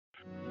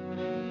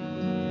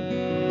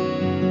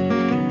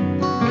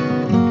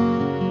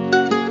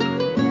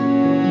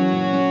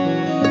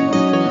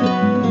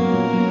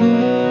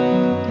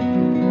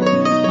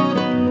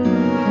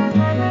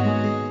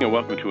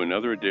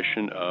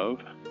edition of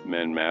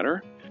Men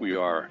Matter. We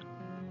are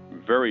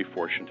very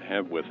fortunate to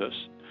have with us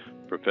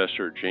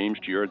Professor James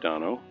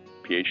Giordano,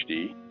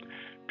 PhD,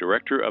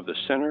 Director of the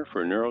Center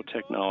for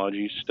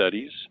Neurotechnology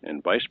Studies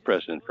and Vice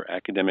President for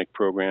Academic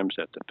Programs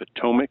at the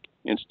Potomac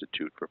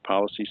Institute for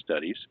Policy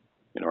Studies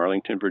in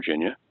Arlington,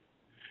 Virginia.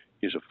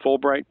 He is a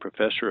Fulbright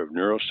Professor of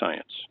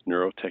Neuroscience,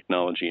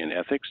 Neurotechnology and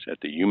Ethics at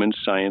the Human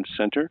Science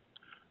Center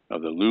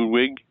of the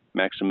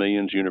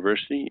Ludwig-Maximilians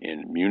University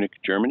in Munich,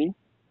 Germany,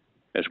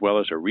 as well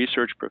as a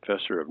Research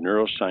Professor of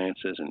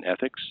Neurosciences and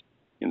Ethics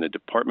in the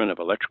Department of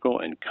Electrical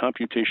and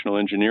Computational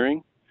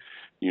Engineering,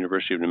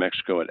 University of New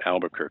Mexico at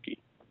Albuquerque.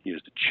 He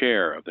is the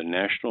chair of the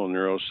National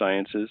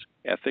Neurosciences,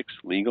 Ethics,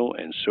 Legal,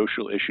 and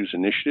Social Issues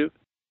Initiative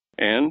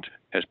and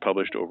has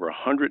published over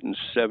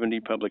 170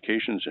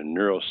 publications in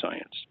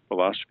neuroscience,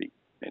 philosophy,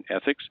 and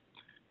ethics.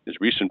 His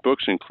recent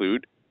books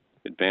include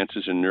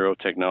Advances in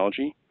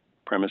Neurotechnology,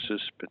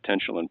 Premises,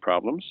 Potential, and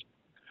Problems,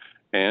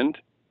 and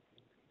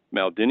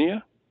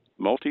Maldinia,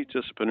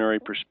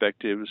 Multidisciplinary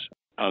Perspectives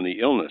on the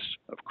Illness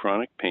of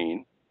Chronic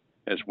Pain,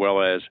 as well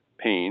as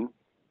Pain,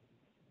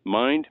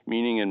 Mind,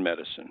 Meaning, and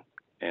Medicine,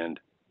 and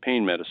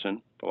Pain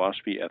Medicine,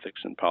 Philosophy,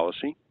 Ethics, and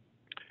Policy.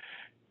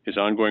 His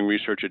ongoing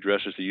research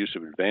addresses the use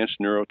of advanced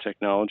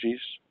neurotechnologies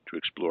to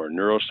explore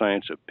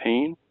neuroscience of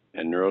pain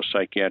and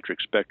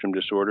neuropsychiatric spectrum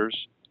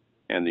disorders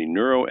and the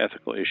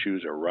neuroethical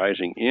issues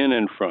arising in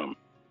and from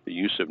the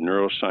use of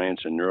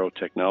neuroscience and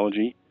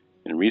neurotechnology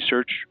in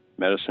research,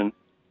 medicine,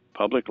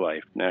 public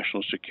life,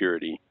 national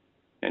security,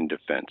 and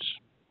defense.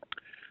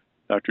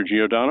 Dr.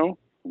 Giordano,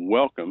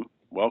 welcome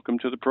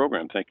to the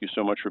program. Thank you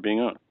so much for being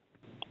on.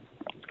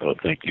 Oh,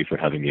 thank you for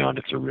having me on.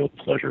 It's a real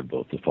pleasure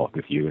both to talk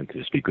with you and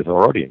to speak with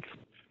our audience.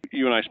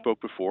 You and I spoke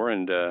before,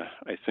 and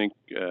I think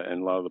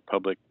and a lot of the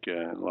public,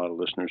 a lot of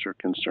listeners are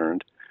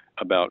concerned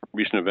about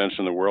recent events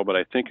in the world, but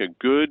I think a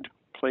good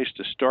place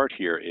to start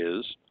here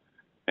is,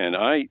 and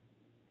I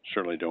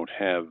certainly don't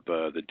have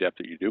the depth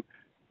that you do,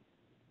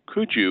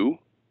 could you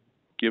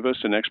give us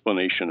an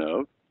explanation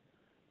of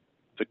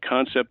the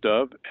concept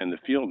of and the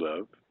field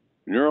of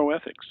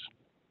neuroethics?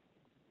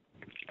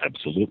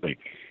 Absolutely.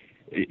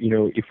 You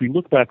know, if we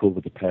look back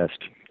over the past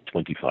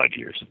 25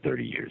 years,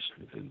 30 years,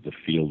 the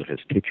field has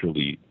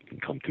particularly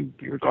come to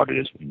be regarded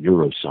as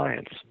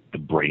neuroscience, the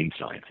brain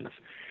sciences,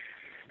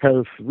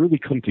 have really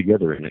come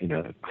together in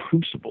a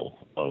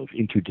crucible of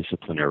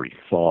interdisciplinary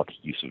thought,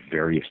 use of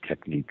various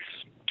techniques,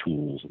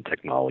 tools, and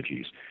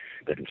technologies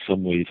that in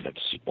some ways have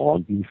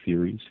spawned new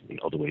theories, in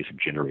other ways have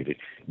generated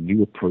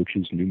new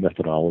approaches, new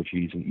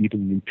methodologies, and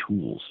even new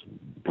tools,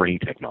 brain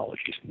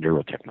technologies,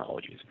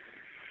 neurotechnologies.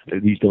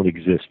 These don't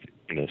exist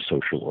in a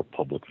social or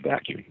public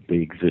vacuum. They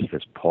exist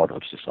as part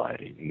of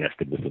society,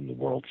 nested within the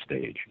world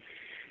stage.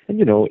 And,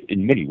 you know,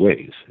 in many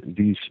ways,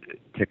 these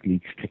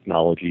techniques,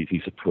 technologies,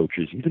 these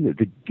approaches, even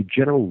the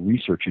general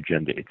research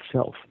agenda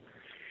itself,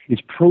 is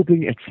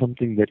probing at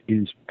something that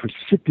is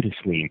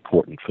precipitously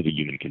important for the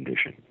human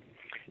condition.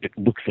 It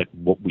looks at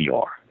what we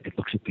are. It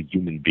looks at the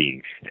human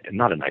being,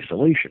 not in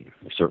isolation.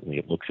 Certainly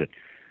it looks at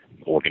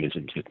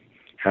organisms that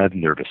have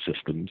nervous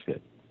systems,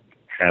 that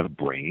have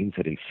brains,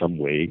 that in some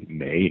way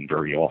may and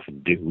very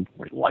often do,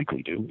 or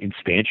likely do,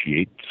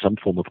 instantiate some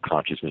form of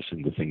consciousness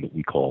in the thing that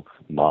we call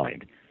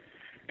mind.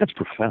 That's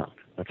profound.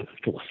 That's a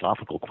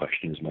philosophical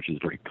question as much as a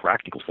very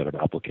practical set of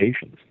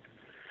applications.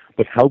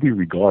 But how we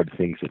regard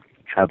things that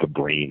have a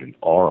brain and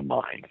are a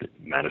mind, that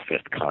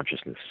manifest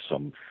consciousness,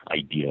 some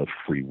idea of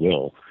free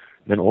will,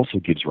 then also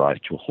gives rise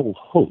to a whole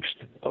host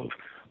of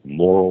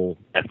moral,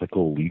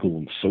 ethical, legal,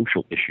 and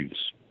social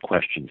issues,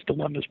 questions,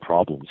 dilemmas,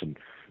 problems, and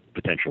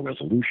potential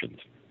resolutions.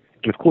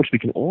 And of course, we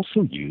can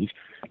also use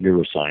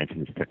neuroscience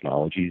and its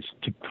technologies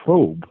to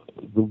probe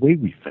the way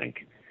we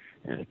think,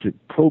 to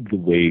probe the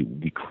way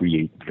we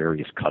create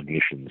various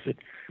cognitions that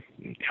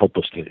help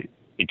us to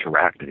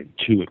interact and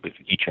intuit with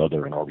each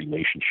other and our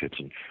relationships,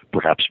 and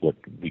perhaps what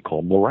we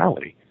call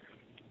morality.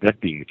 That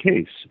being the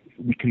case,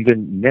 we can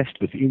then nest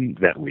within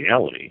that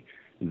reality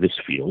this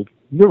field,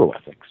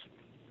 neuroethics.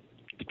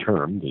 The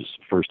term was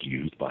first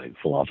used by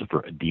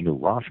philosopher Adina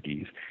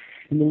Roskies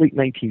in the late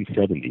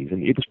 1970s,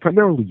 and it was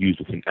primarily used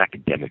within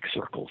academic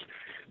circles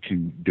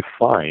to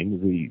define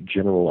the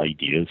general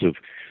ideas of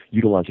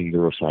utilizing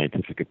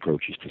neuroscientific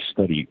approaches to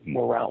study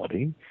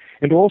morality,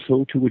 and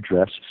also to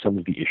address some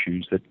of the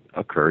issues that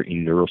occur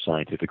in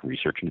neuroscientific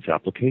research and its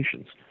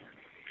applications.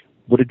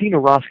 What Adina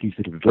Roskies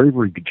did a very,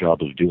 very good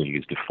job of doing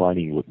is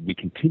defining what we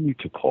continue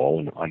to call,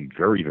 and I'm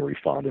very, very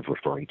fond of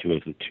referring to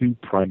as the two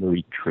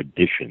primary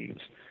traditions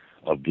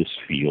of this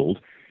field,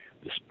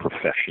 this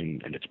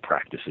profession and its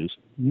practices,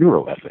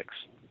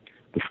 neuroethics.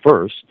 The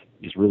first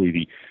is really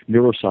the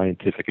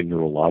neuroscientific and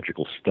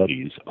neurological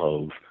studies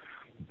of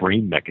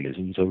brain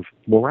mechanisms of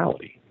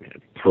morality,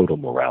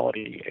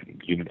 proto-morality,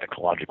 and human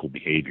ecological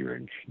behavior,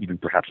 and even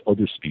perhaps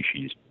other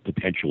species'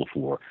 potential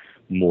for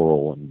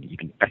moral and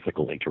even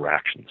ethical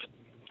interactions.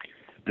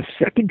 The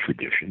second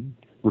tradition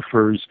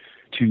refers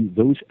to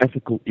those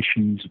ethical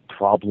issues,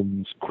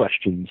 problems,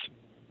 questions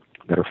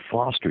that are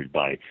fostered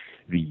by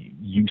the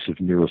use of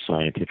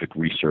neuroscientific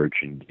research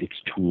and its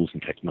tools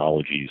and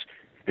technologies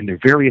And there are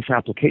various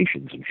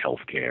applications in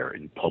healthcare,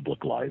 in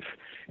public life,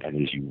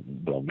 and as you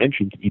well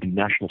mentioned, even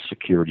national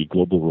security,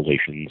 global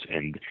relations,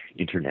 and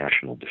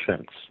international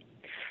defense.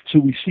 So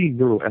we see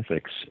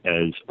neuroethics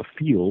as a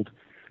field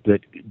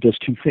that does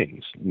two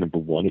things. Number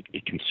one,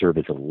 it can serve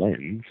as a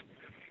lens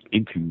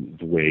into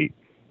the way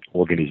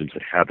organisms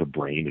that have a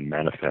brain and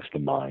manifest a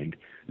mind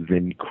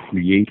then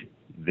create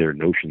their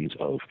notions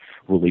of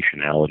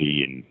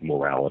relationality and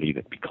morality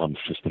that become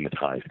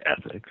systematized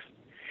ethics.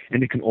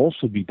 And it can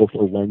also be both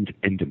a lens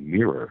and a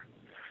mirror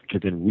to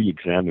then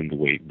re-examine the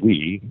way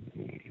we,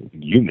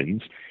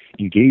 humans,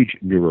 engage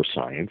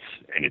neuroscience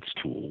and its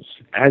tools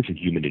as a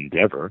human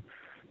endeavor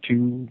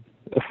to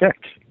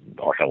affect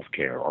our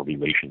healthcare, our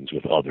relations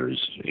with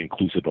others,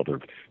 inclusive of other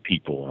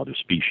people, other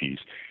species,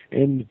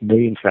 and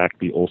may in fact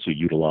be also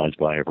utilized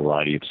by a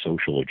variety of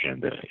social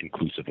agenda,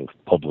 inclusive of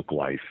public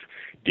life,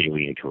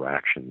 daily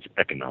interactions,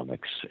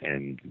 economics,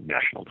 and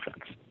national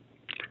defense.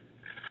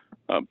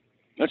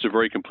 That's a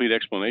very complete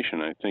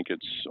explanation. I think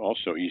it's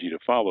also easy to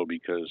follow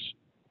because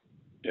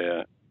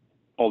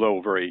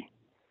although very,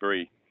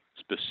 very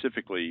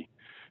specifically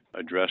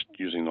addressed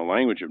using the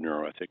language of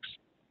neuroethics,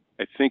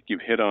 I think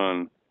you've hit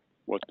on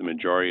what the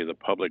majority of the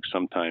public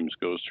sometimes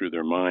goes through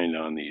their mind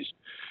on these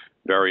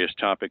various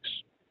topics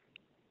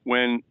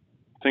when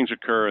things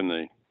occur in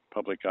the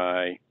public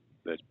eye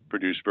that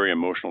produce very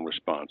emotional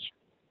response.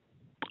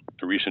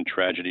 The recent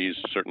tragedies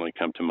certainly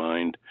come to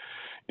mind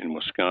in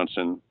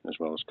Wisconsin as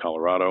well as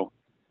Colorado,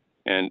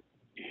 and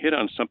hit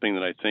on something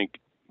that I think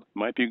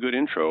might be a good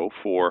intro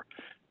for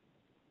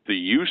the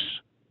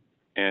use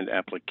and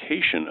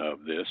application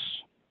of this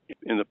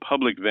in the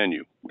public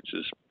venue, which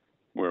is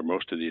where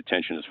most of the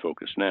attention is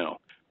focused now.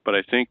 But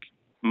I think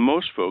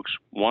most folks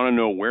want to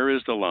know where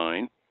is the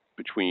line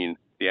between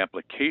the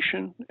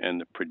application and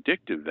the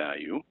predictive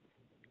value,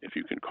 if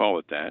you can call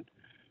it that,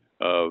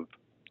 of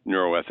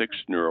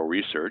neuroethics,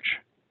 neuroresearch,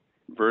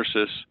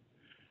 versus,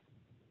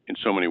 in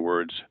so many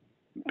words,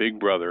 Big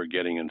Brother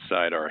getting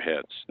inside our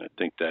heads. I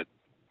think that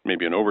may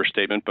be an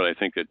overstatement, but I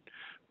think that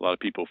a lot of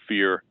people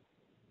fear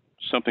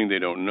something they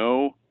don't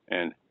know,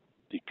 and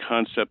the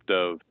concept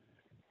of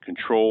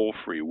control,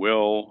 free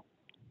will,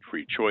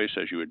 free choice,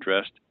 as you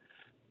addressed.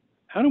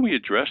 How do we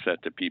address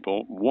that to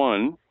people?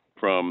 One,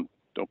 from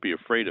don't be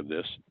afraid of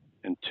this,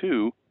 and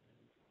two,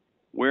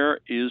 where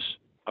is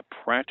a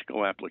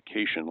practical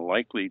application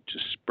likely to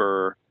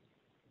spur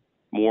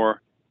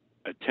more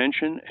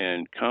attention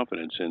and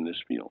confidence in this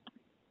field?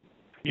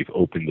 You've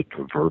opened the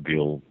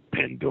proverbial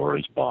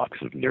Pandora's box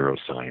of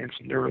neuroscience,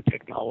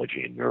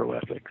 neurotechnology, and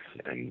neuroethics,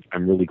 and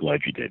I'm really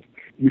glad you did.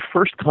 Your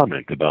first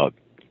comment about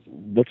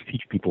let's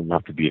teach people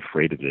not to be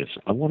afraid of this,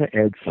 I want to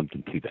add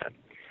something to that.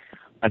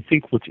 I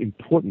think what's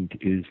important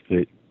is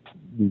that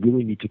we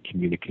really need to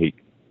communicate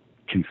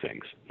two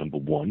things. Number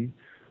one,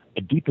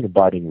 a deep and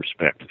abiding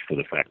respect for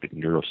the fact that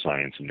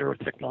neuroscience and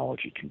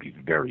neurotechnology can be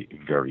very,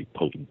 very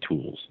potent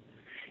tools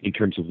in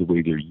terms of the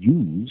way they're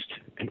used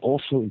and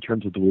also in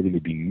terms of the way they may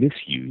be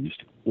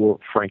misused or,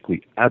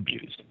 frankly,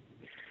 abused.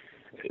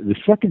 The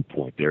second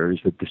point there is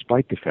that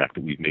despite the fact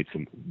that we've made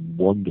some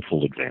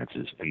wonderful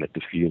advances and that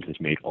the field has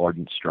made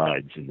ardent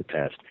strides in the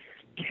past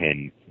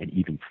 10 and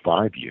even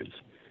 5 years,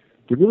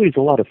 there really is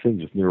a lot of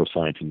things with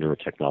neuroscience and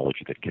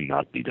neurotechnology that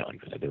cannot be done.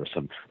 There are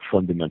some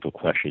fundamental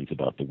questions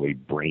about the way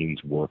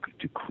brains work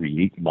to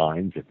create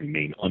minds that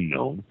remain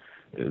unknown.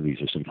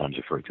 These are sometimes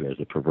referred to as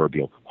the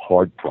proverbial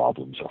hard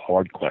problems or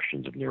hard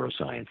questions of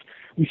neuroscience.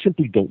 We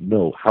simply don't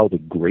know how the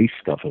gray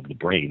stuff of the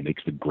brain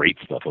makes the great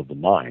stuff of the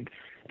mind.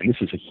 And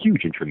this is a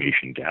huge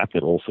information gap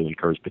that also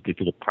incurs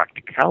particular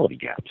practicality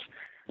gaps.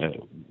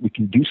 We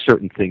can do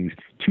certain things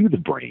to the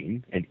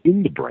brain and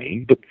in the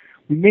brain, but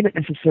we may not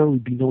necessarily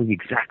be knowing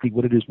exactly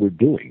what it is we're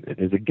doing.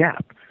 There's a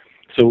gap.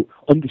 So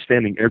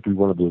understanding every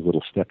one of those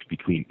little steps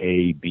between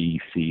A,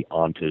 B, C,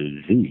 on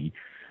to Z,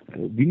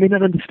 we may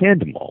not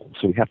understand them all.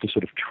 So we have to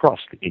sort of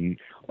trust in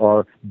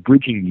our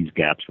bridging these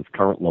gaps with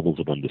current levels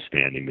of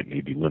understanding that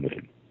may be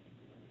limited.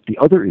 The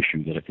other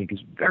issue that I think is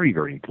very,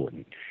 very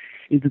important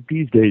is that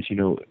these days,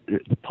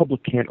 the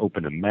public can't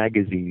open a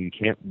magazine,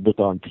 can't look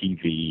on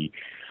TV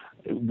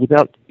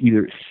without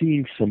either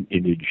seeing some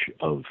image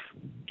of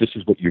this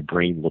is what your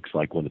brain looks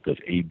like when it does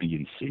A, B,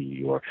 and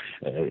C, or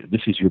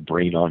this is your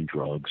brain on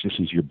drugs, this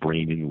is your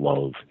brain in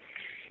love.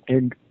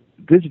 And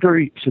there's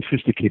very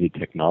sophisticated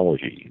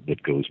technology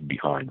that goes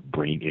behind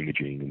brain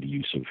imaging and the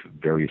use of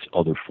various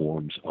other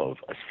forms of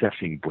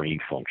assessing brain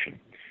function.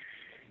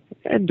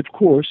 And of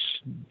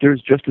course,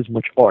 there's just as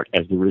much art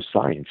as there is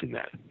science in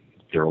that.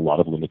 There are a lot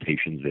of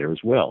limitations there as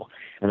well.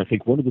 And I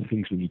think one of the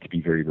things we need to be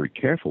very, very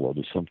careful of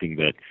is something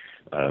that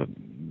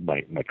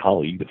my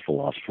colleague, the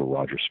philosopher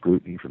Roger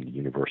Scruton from the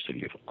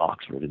University of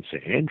Oxford and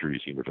St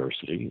Andrews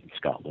University in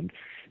Scotland,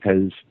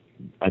 has,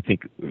 I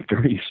think,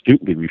 very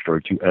astutely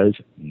referred to as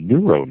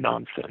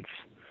neuro-nonsense.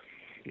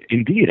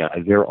 Indeed,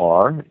 there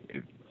are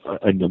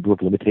a number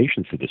of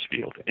limitations to this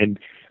field. And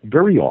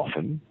very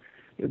often,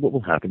 what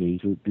will happen is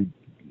that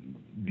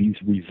these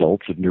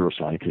results of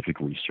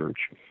neuroscientific research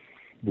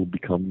will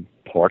become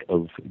part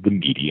of the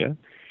media,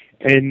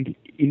 And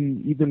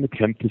in even an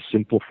attempt to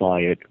simplify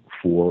it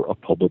for a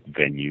public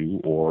venue,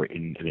 or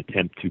in an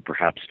attempt to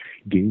perhaps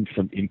gain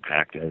some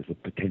impact as a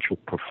potential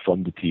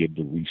profundity of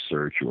the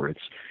research or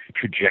its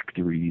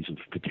trajectories of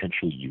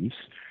potential use,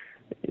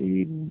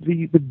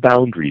 the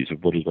boundaries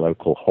of what I would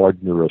call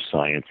hard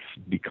neuroscience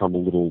become a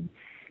little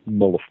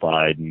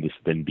nullified, and this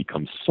then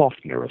becomes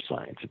soft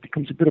neuroscience. It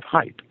becomes a bit of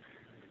hype.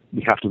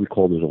 We have to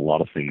recall there's a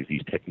lot of things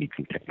these techniques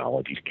and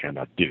technologies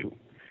cannot do.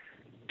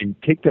 And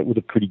take that with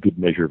a pretty good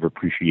measure of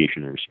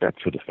appreciation and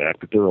respect for the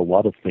fact that there are a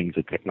lot of things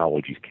that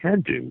technologies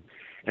can do,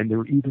 and there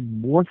are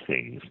even more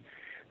things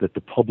that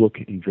the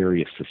public and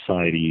various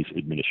societies,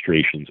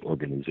 administrations,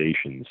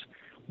 organizations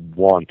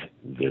want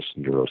this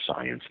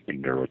neuroscience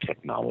and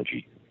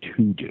neurotechnology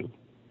to do.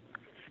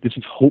 This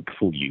is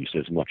hopeful use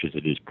as much as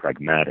it is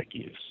pragmatic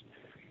use.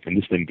 And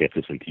this then gets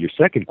us into your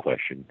second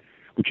question,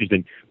 which is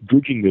then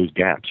bridging those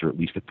gaps, or at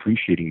least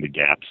appreciating the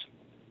gaps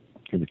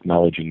and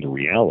acknowledging the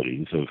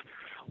realities of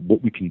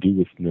what we can do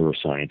with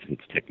neuroscience and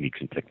its techniques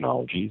and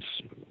technologies,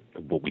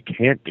 what we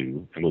can't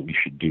do, and what we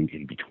should do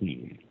in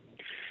between.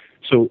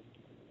 So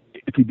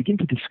if we begin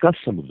to discuss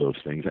some of those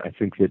things, I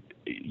think that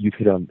you've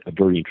hit on a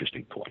very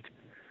interesting point.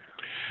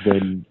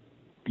 When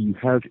you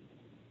have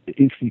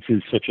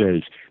instances such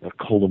as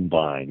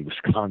Columbine,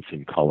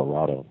 Wisconsin,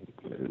 Colorado,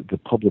 the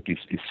public is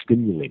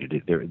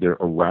stimulated, they're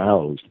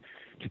aroused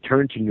to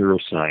turn to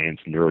neuroscience,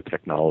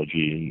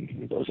 neurotechnology,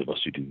 and those of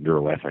us who do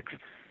neuroethics,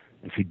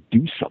 and say,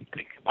 do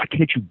something. Why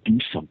can't you do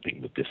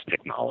something with this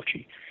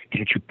technology?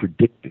 Can't you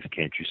predict this?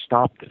 Can't you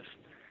stop this?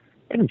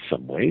 And in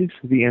some ways,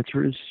 the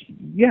answer is,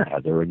 yeah,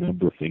 there are a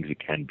number of things that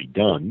can be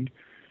done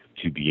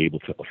to be able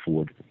to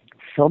afford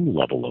some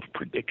level of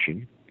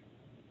prediction,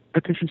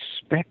 but this is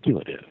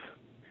speculative.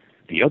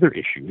 The other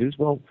issue is,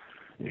 well,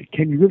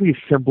 can you really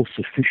assemble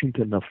sufficient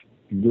enough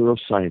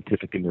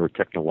neuroscientific and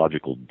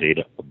neurotechnological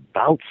data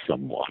about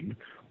someone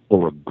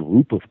or a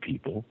group of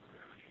people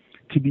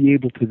to be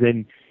able to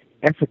then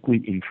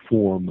ethically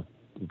inform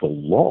the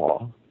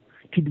law,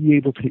 to be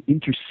able to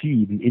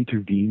intercede and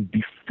intervene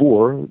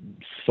before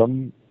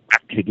some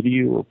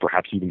activity or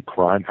perhaps even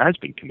crime has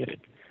been committed?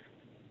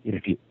 And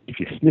if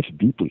you sniff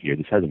deeply here,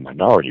 this has a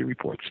Minority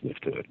Report sniff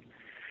to it.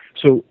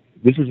 So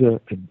this is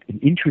an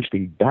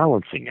interesting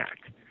balancing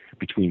act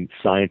between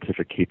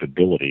scientific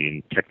capability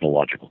and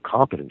technological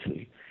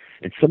competency,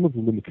 and some of the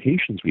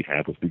limitations we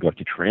have with regard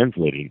to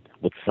translating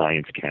what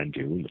science can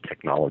do and the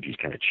technologies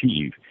can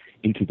achieve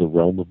into the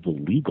realm of the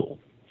legal.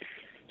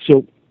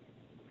 So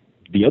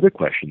the other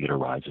question that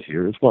arises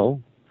here is,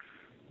 well,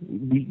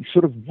 we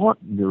sort of want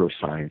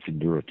neuroscience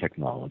and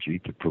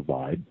neurotechnology to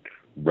provide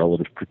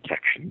relative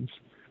protections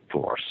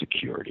for our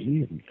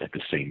security and at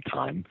the same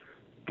time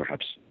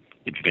perhaps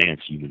advance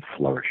human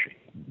flourishing.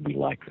 We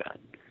like that.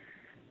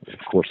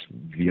 Of course,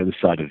 the other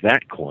side of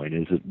that coin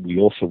is that we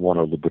also want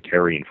our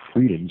libertarian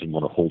freedoms and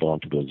want to hold on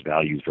to those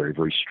values very,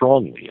 very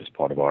strongly as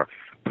part of our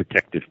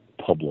protective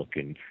public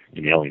and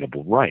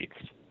inalienable rights.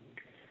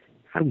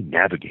 How do we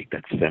navigate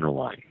that center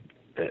line?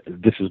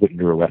 This is what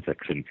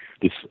neuroethics and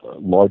this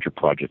larger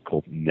project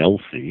called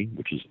NELSI,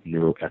 which is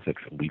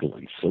Neuroethics, Legal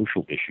and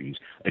Social Issues,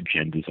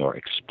 agendas are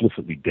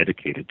explicitly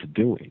dedicated to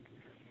doing.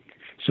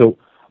 So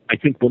I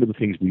think one of the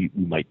things we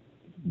might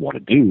want to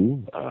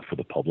do for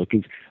the public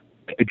is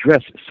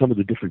address some of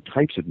the different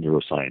types of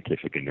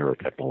neuroscientific and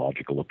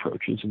neurotechnological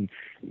approaches and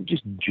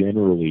just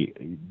generally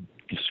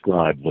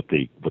describe what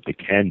they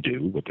can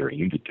do, what they're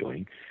aimed at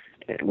doing,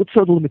 and what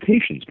some of the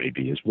limitations may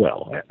be as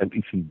well, at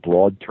least in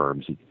broad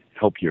terms, that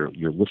help your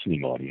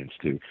listening audience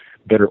to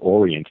better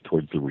orient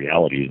towards the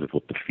realities of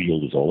what the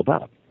field is all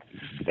about.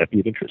 Would that be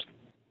of interest?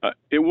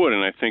 It would,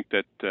 and I think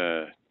that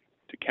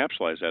to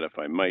capsulize that, if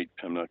I might,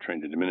 I'm not trying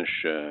to diminish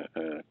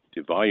the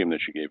volume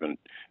that you gave, and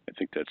I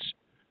think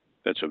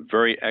that's a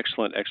very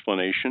excellent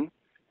explanation.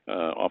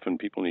 Often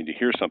people need to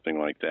hear something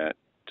like that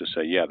to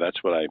say, yeah,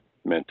 that's what I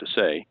meant to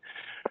say.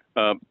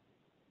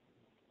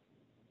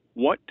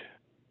 What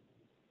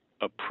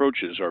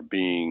approaches are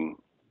being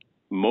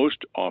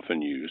most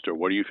often used, or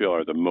what do you feel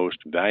are the most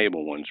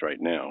valuable ones right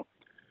now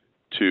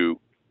to,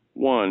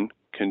 one,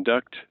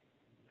 conduct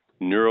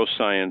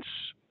neuroscience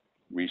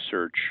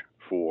research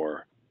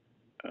for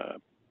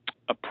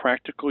a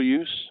practical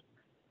use,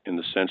 in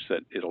the sense that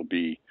it'll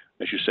be,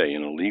 as you say,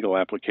 in a legal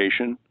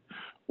application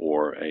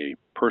or a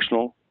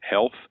personal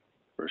health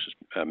versus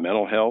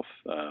mental health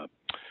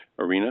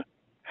arena?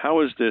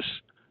 How is this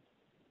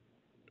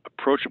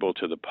approachable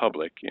to the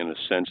public in a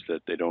sense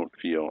that they don't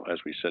feel, as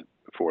we said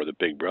before, the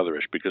big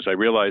brotherish? Because I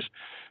realize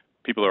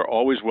people are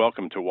always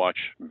welcome to watch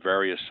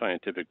various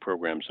scientific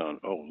programs on,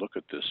 oh, look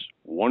at this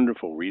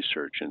wonderful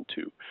research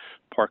into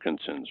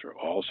Parkinson's or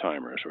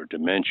Alzheimer's or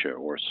dementia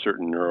or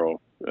certain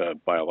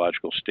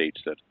neurobiological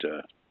states that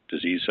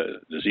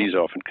disease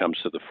often comes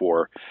to the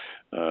fore,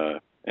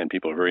 and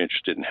people are very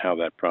interested in how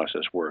that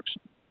process works.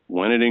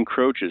 When it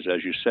encroaches,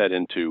 as you said,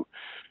 into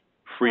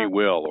free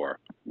will, or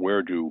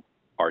where do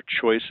our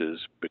choices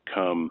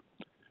become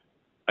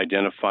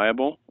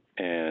identifiable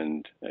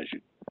and, as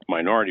you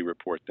Minority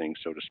Report things,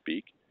 so to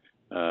speak,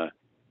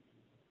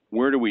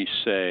 where do we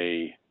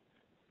say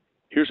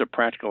here's a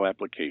practical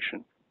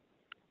application,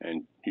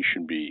 and you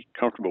should be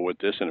comfortable with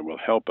this and it will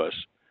help us,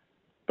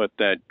 but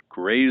that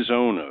gray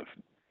zone of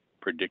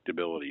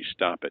predictability,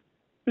 stop it.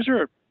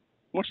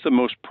 What's the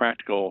most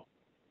practical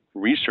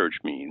research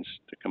means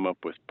to come up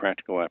with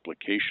practical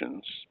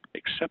applications,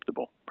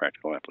 acceptable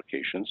practical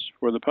applications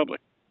for the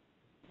public?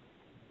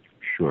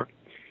 Sure.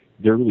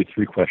 There are really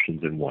three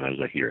questions in one as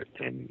I hear it,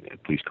 and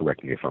please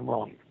correct me if I'm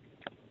wrong.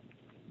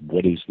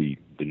 What is the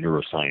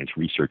neuroscience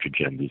research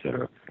agendas that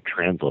are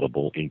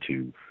translatable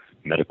into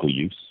medical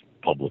use,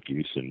 public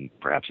use, and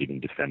perhaps even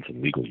defense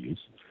and legal use?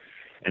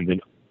 And then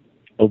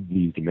of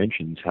these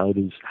dimensions, how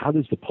can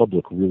the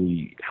public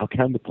really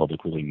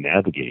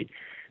navigate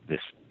this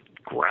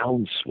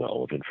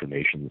groundswell of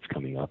information that's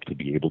coming up to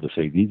be able to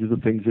say these are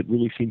the things that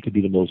really seem to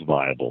be the most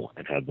viable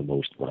and have the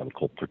most what I would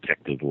call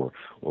protective or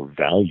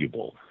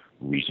valuable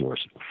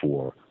resource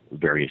for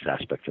various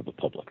aspects of the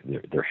public,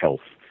 their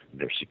health,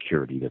 their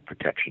security, their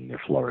protection,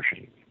 their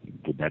flourishing.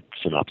 Would that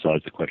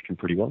synopsize the question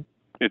pretty well?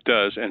 It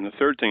does. And the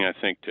third thing I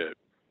think to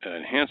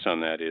enhance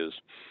on that is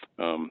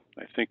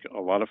I think a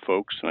lot of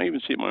folks, and I even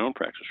see it in my own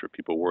practice, where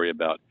people worry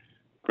about,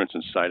 for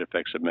instance, side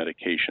effects of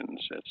medications,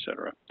 et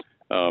cetera.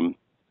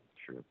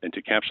 Sure. And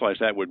to capsulize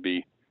that would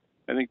be,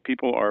 I think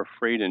people are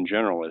afraid in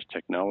general as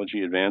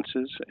technology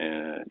advances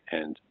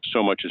and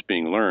so much is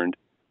being learned.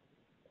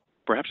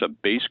 Perhaps a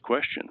base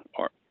question,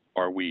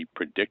 are we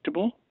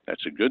predictable?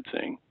 That's a good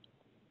thing.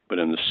 But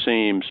in the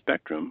same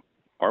spectrum,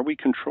 are we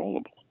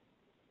controllable?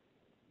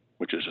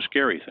 Which is a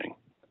scary thing.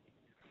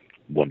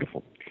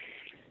 Wonderful.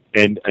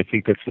 And I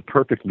think that's the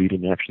perfect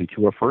lead-in actually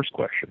to our first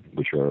question,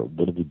 which are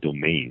what are the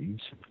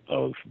domains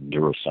of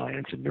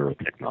neuroscience and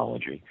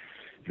neurotechnology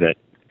that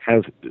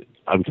have,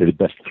 I would say, the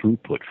best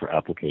throughput for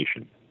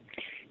application.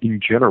 In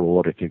general,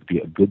 what I think would be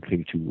a good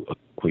thing to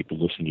equate the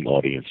listening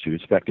audience to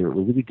is the fact that we're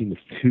really dealing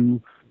with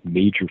two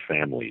major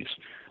families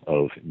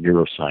of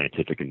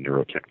neuroscientific and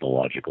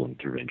neurotechnological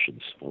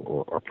interventions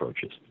or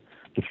approaches.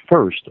 The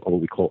first are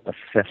what we call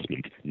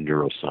assessment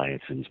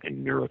neurosciences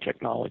and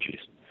neurotechnologies.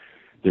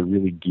 They're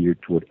really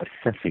geared toward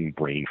assessing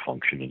brain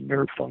function and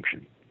nerve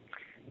function.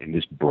 In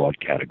this broad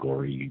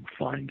category, you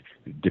find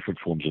different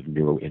forms of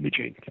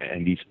neuroimaging,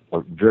 and these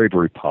are very,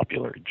 very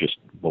popular, just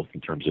both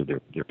in terms of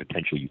their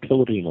potential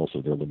utility and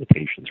also their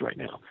limitations right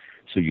now.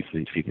 So you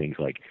see things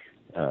like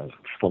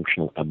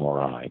functional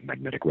MRI,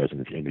 magnetic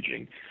resonance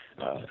imaging,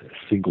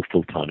 single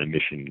photon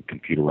emission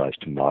computerized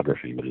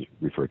tomography, what is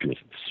referred to as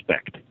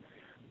SPECT,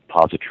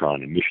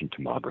 positron emission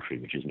tomography,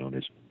 which is known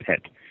as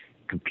PET,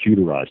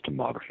 computerized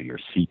tomography or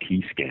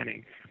CT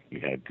scanning. We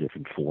have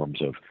different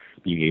forms of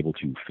being able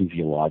to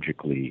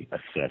physiologically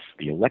assess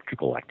the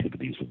electrical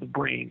activities of the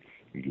brain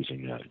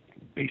using a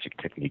basic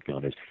technique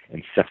known as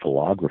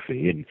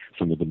encephalography, and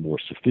some of the more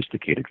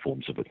sophisticated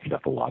forms of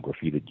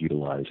encephalography that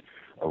utilize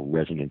a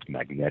resonant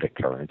magnetic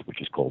current,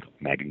 which is called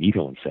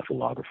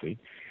magnetoencephalography,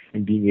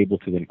 and being able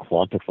to then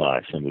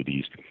quantify some of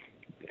these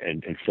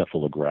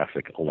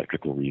encephalographic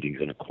electrical readings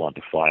in a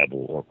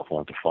quantifiable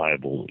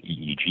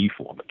EEG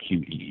form, a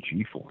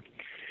QEEG form.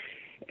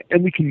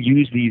 And we can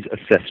use these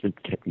assessment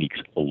techniques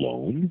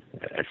alone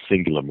as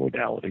singular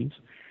modalities.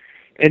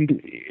 And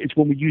it's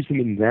when we use them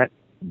in that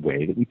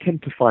way that we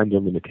tend to find their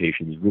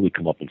limitations really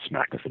come up and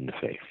smack us in the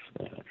face.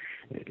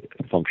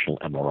 Functional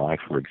MRI,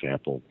 for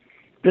example,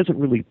 doesn't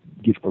really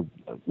give a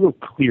real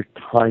clear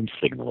time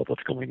signal of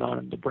what's going on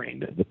in the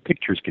brain. The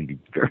pictures can be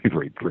very,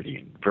 very pretty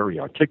and very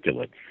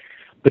articulate,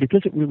 but it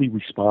doesn't really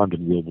respond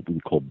in real what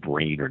we call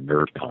brain or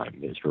nerve time.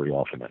 There's very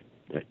often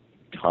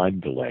a time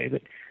delay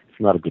that it's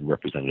not a good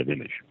representative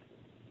image.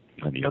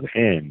 On the other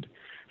hand,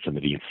 some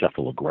of the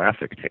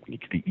encephalographic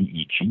techniques, the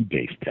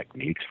EEG-based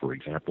techniques, for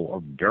example,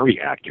 are very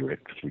accurate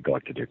with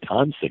regard to their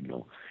time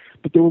signal,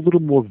 but they're a little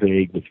more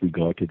vague with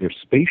regard to their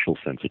spatial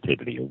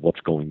sensitivity of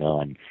what's going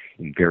on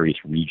in various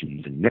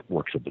regions and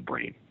networks of the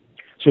brain.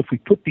 So if we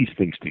put these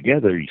things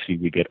together, you see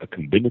we get a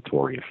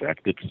combinatory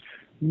effect that's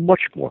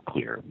much more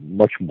clear,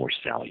 much more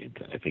salient,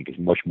 I think is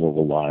much more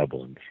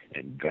reliable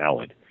and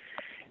valid.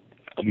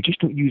 And we just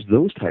don't use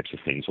those types of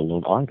things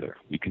alone either.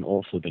 We can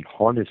also then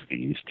harness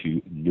these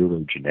to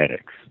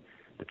neurogenetics.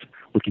 That's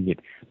looking at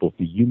both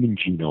the human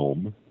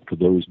genome for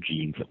those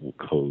genes that will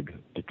code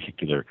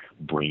particular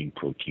brain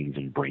proteins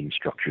and brain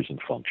structures and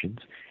functions,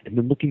 and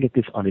then looking at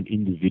this on an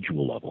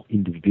individual level,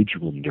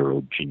 individual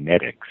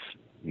neurogenetics,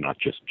 not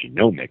just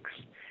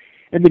genomics,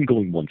 and then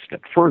going one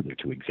step further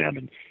to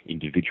examine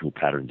individual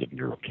patterns of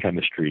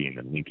neurochemistry and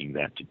then linking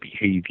that to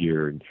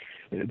behavior. And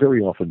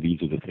very often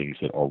these are the things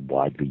that are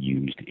widely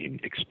used in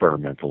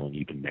experimental and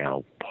even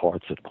now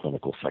parts of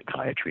clinical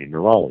psychiatry and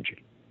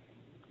neurology.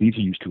 These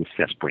are used to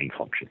assess brain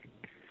function.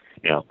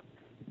 Now,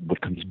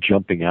 what comes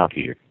jumping out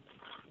here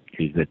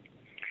is that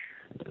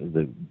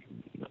the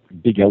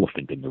big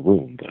elephant in the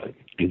room, the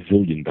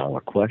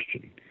gazillion-dollar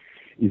question,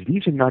 is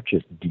these are not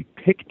just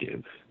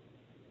depictive.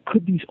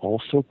 Could these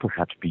also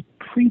perhaps be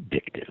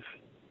predictive?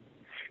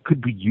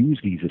 Could we use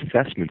these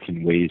assessments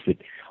in ways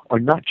that are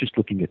not just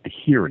looking at the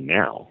here and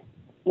now,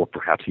 or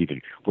perhaps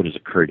even what has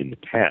occurred in the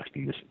past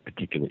in this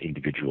particular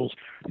individual's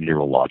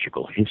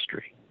neurological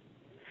history,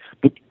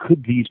 But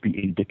could these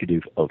be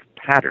indicative of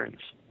patterns,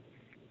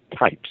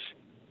 types,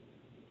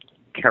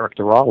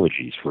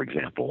 characterologies, for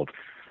example, of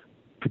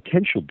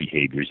potential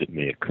behaviors that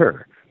may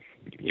occur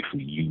if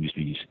we use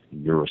these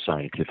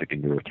neuroscientific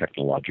and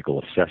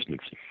neurotechnological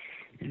assessments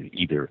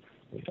either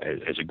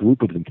as a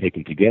group of them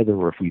taken together,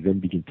 or if we then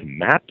begin to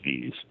map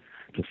these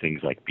to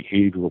things like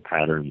behavioral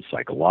patterns,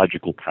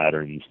 psychological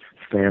patterns,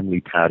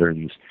 family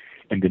patterns,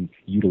 and then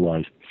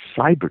utilize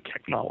cyber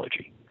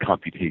technology,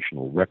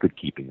 computational record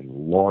keeping, and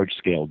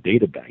large-scale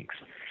data banks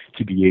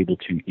to be able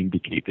to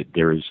indicate that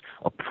there is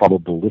a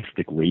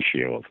probabilistic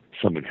ratio of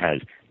someone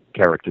has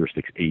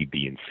characteristics A,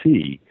 B, and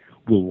C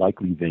will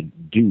likely then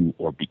do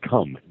or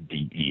become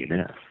D, E,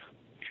 and F.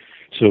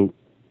 So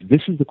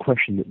this is the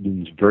question that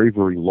looms very,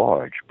 very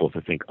large, both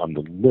I think on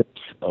the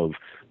lips of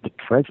the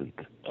present,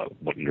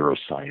 what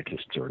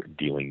neuroscientists are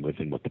dealing with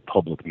and what the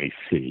public may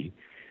see,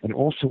 and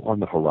also on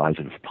the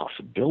horizon of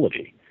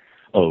possibility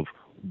of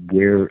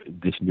where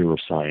this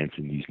neuroscience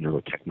and these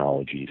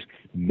neurotechnologies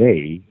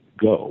may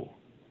go.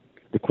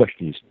 The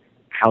question is,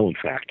 how in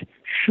fact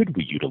should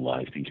we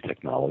utilize these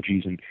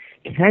technologies, and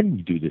can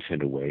we do this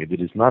in a way that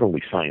is not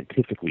only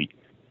scientifically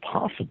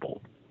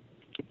possible,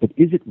 but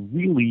is it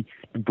really,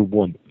 number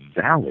one,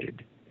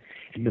 valid,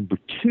 and number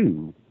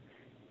two,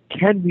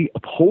 can we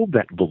uphold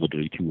that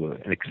validity to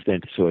an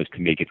extent so as to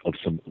make it of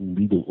some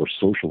legal or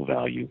social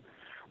value,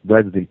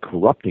 rather than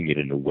corrupting it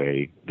in a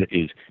way that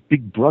is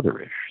big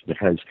brotherish, that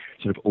has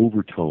sort of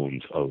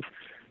overtones of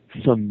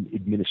some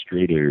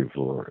administrative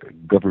or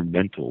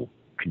governmental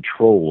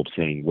control of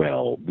saying,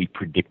 well, we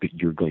predict that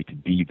you're going to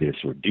be this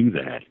or do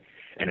that,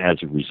 and as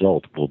a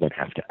result, we'll then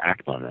have to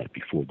act on that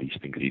before these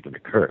things even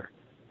occur.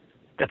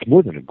 That's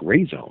more than a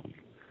gray zone.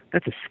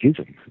 That's a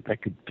schism.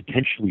 That could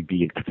potentially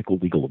be an ethical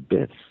legal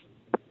abyss.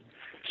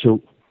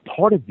 So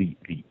part of the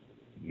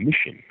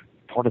mission,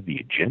 part of the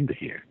agenda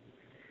here,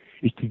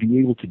 is to be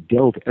able to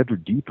delve ever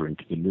deeper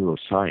into the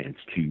neuroscience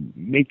to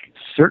make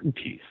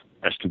certainties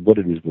as to what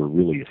it is we're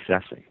really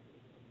assessing,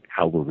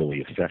 how we're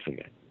really assessing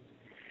it,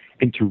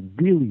 and to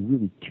really,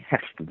 really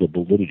test the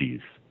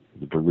validities,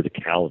 the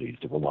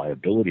veridicalities, the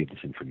reliability of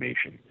this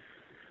information,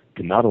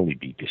 to not only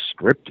be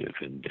descriptive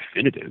and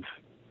definitive,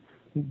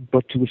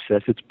 but to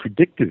assess its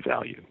predictive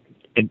value,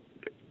 and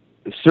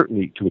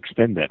certainly to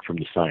extend that from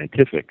the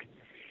scientific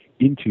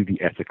into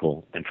the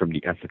ethical, and from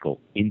the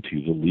ethical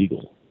into the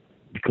legal,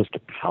 because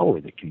the power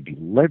that can be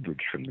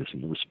leveraged from this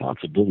and the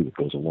responsibility that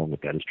goes along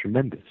with that is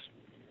tremendous,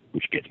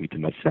 which gets me to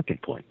my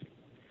second point.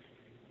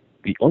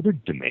 The other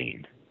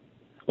domain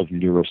of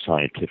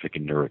neuroscientific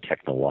and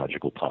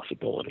neurotechnological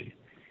possibility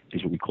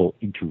is what we call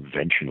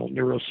interventional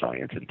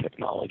neuroscience and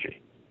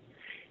technology.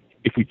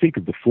 If we think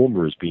of the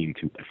former as being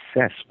to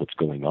assess what's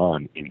going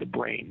on in the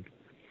brain,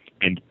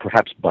 and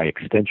perhaps by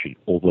extension,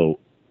 although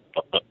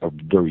a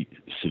very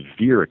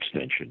severe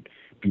extension,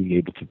 being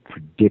able to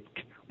predict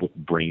what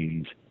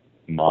brains,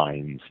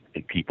 minds,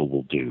 and people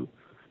will do,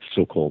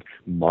 so-called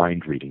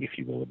mind reading, if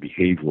you will, or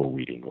behavioral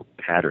reading or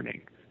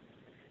patterning,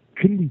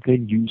 couldn't we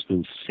then use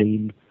those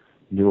same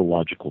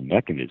neurological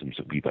mechanisms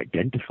that we've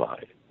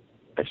identified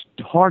as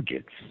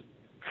targets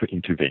for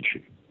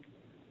intervention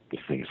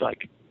with things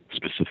like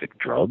specific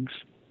drugs,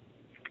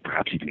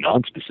 perhaps even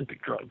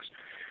non-specific drugs,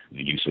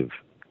 the use of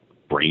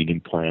brain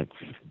implants,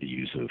 the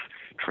use of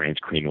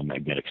transcranial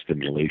magnetic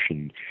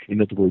stimulation.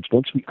 In other words,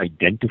 once we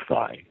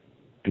identify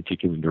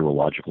particular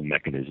neurological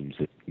mechanisms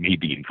that may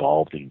be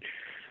involved in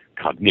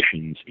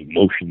cognitions,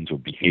 emotions, or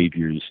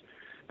behaviors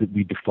that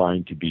we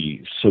define to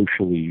be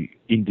socially,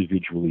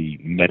 individually,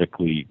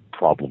 medically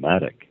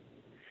problematic,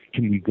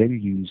 can we then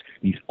use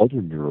these other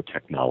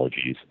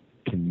neurotechnologies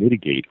to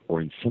mitigate, or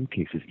in some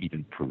cases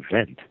even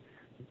prevent,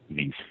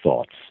 these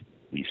thoughts,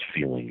 these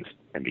feelings,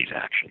 and these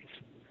actions?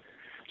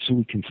 So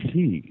we can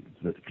see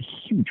the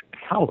huge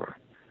power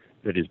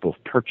that is both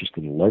purchased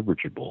and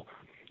leverageable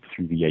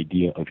through the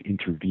idea of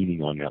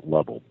intervening on that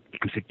level,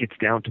 because it gets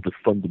down to the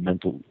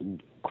fundamental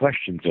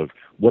questions of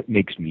what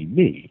makes me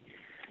me.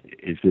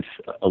 Is this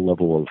a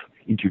level of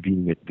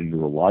intervening at the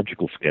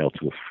neurological scale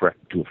to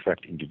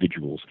affect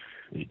individuals'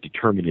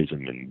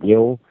 determinism and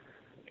will?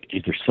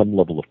 Is there some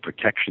level of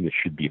protection that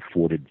should be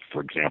afforded,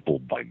 for example,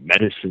 by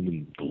medicine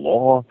and the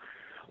law?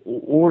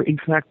 Or in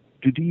fact,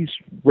 do these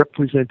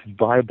represent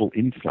viable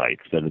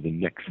insights that are the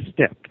next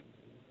step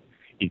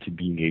into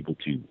being able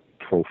to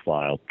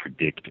profile,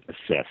 predict,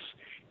 assess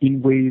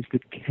in ways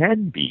that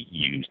can be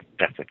used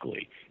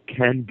ethically,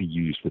 can be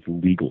used with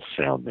legal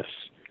soundness?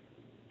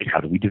 And how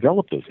do we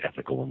develop those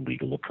ethical and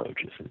legal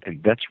approaches?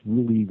 And that's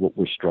really what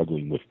we're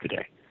struggling with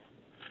today.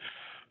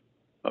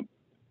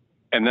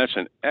 And that's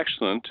an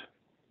excellent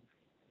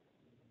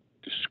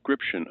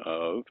description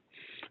of,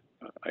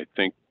 I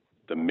think,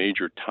 the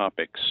major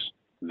topics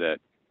that,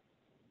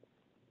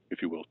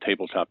 if you will,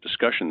 tabletop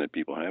discussion that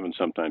people have, and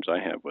sometimes I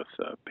have with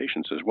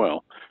patients as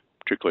well,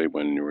 particularly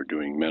when we're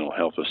doing mental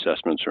health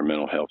assessments or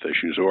mental health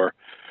issues,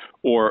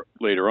 or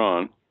later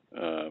on,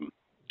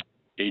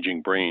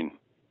 aging brain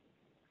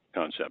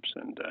concepts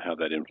and how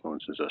that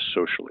influences us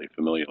socially,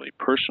 familially,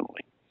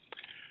 personally.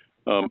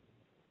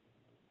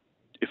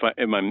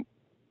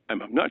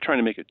 I'm not trying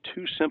to make it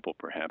too simple,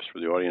 perhaps, for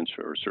the audience,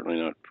 or certainly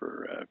not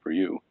for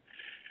you.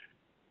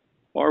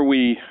 Are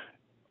we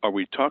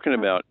talking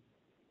about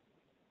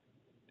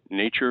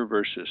nature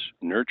versus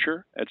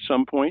nurture at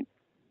some point,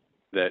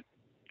 that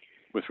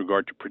with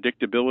regard to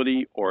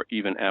predictability or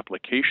even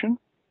application?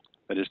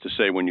 That is to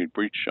say, when you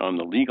breach on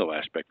the legal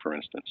aspect, for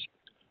instance,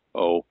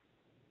 oh,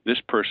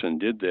 this person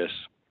did this,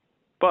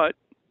 but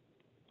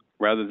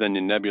rather than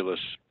the nebulous,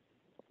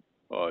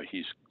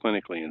 he's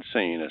clinically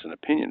insane as an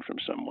opinion from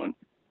someone,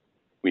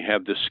 we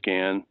have this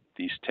scan,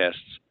 these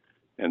tests,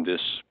 and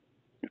this,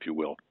 if you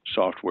will,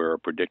 software or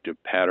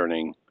predictive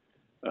patterning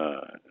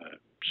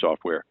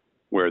software,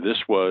 where this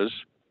was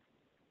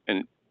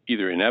an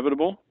either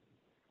inevitable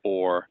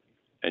or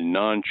a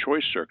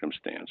non-choice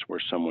circumstance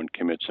where someone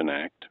commits an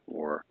act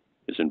or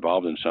is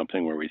involved in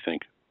something where we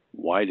think,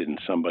 why didn't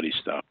somebody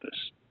stop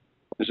this?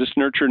 Is this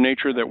nurture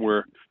nature that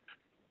we're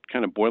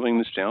kind of boiling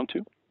this down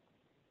to?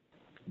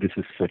 This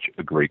is such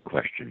a great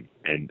question.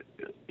 And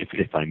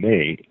if I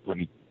may, let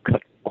me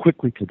cut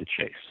quickly to the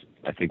chase.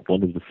 I think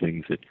one of the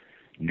things that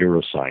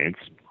neuroscience,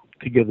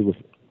 together with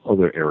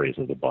other areas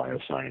of the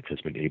bioscience,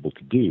 has been able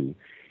to do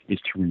is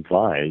to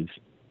revise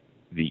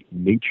the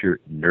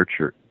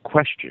nature-nurture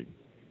question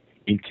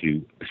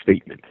into a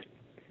statement.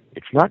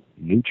 It's not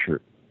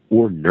nature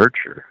or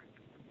nurture.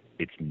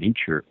 It's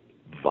nature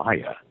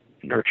via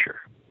nurture.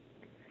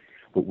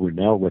 What we're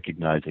now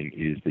recognizing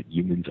is that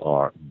humans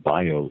are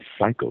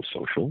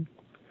biopsychosocial,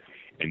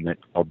 and that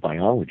our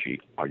biology,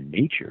 our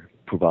nature,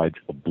 provides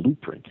a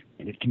blueprint,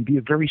 and it can be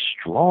a very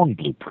strong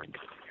blueprint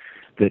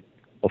that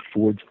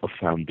affords a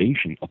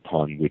foundation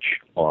upon which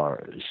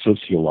our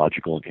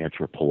sociological and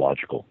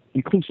anthropological,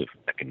 inclusive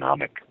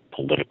economic,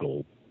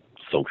 political,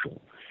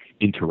 social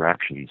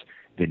interactions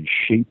then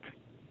shape,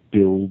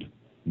 build,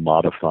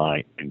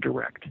 modify, and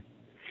direct.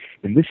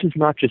 And this is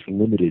not just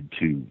limited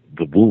to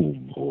the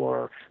womb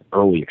or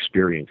early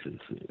experiences.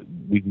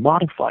 We've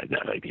modified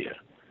that idea.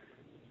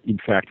 In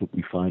fact, what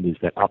we find is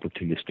that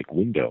opportunistic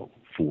window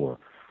for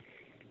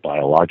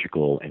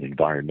biological and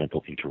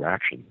environmental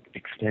interaction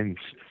extends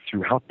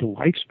throughout the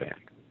lifespan,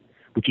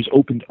 which has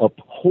opened up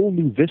whole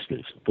new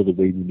vistas for the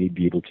way we may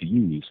be able to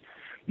use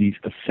these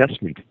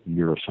assessment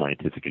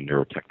neuroscientific and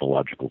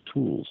neurotechnological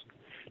tools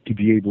to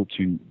be able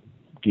to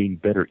gain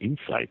better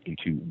insight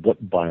into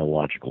what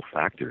biological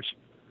factors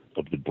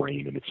of the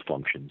brain and its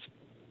functions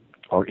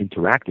are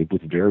interactive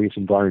with various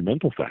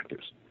environmental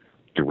factors,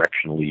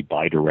 directionally,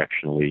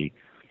 bidirectionally,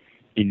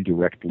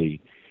 indirectly.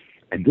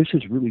 And this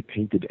has really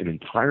painted an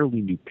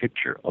entirely new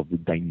picture of the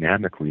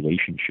dynamic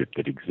relationship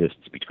that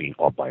exists between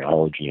our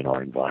biology and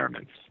our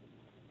environments.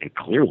 And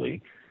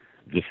clearly,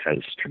 this has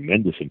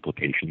tremendous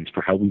implications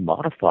for how we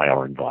modify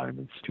our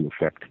environments to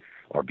affect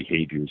our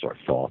behaviors, our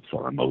thoughts,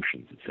 our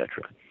emotions,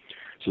 etc.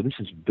 So this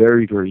is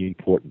very, very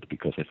important,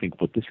 because I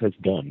think what this has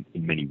done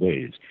in many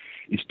ways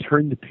is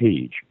turn the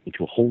page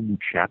into a whole new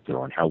chapter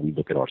on how we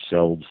look at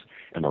ourselves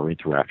and our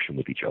interaction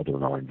with each other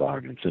and our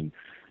environments. And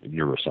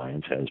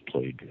neuroscience has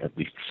played at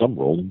least some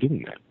role in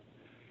doing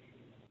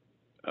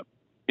that.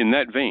 In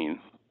that vein,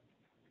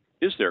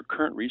 is there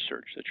current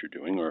research that you're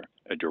doing, or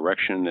a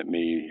direction that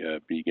may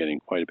be getting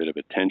quite a bit of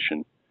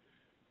attention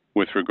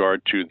with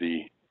regard to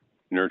the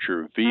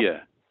nature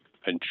via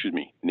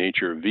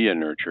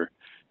nurture?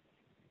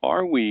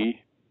 Are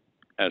we,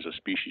 as a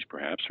species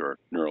perhaps, or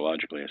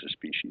neurologically as a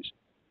species,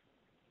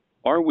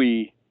 are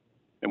we,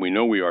 and we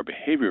know we are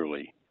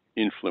behaviorally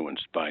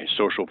influenced by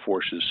social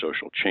forces,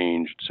 social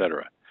change,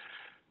 etc.,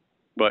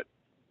 but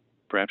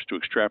perhaps to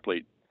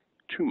extrapolate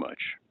too much,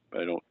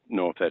 I don't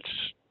know if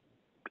that's,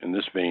 in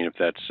this vein, if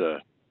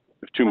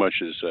too much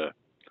is a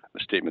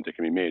statement that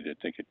can be made, I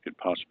think it could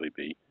possibly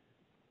be.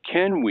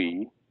 Can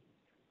we,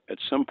 at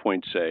some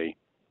point, say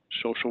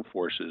social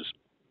forces,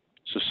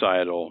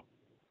 societal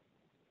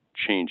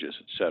changes,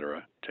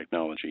 etc.,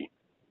 technology,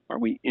 are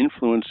we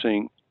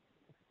influencing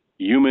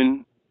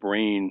human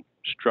brain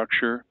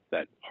structure,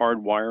 that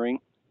hardwiring?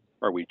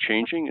 Are we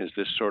changing? Is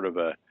this sort of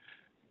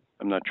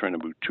I'm not trying to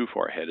move too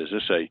far ahead, is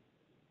this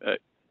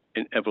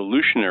an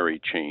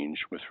evolutionary change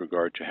with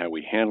regard to how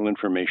we handle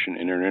information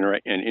and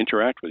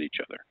interact with each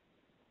other?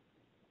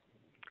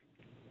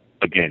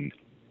 Again,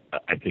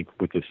 I think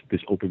with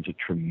this opens a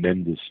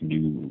tremendous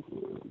new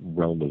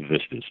realm of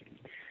vistas.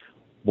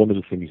 One of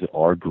the things that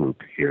our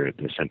group here at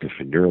the Center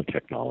for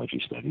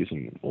Neurotechnology Studies,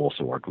 and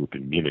also our group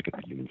in Munich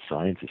at the Human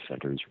Sciences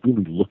Center, is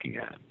really looking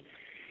at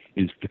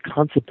is the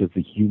concept of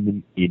the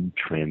human in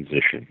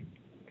transition,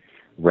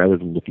 rather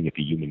than looking at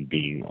the human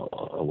being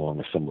along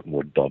a somewhat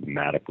more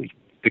dogmatically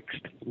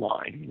fixed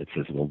line that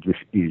says, well, this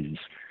is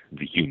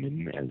the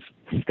human as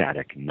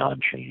static,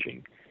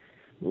 non-changing.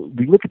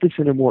 We look at this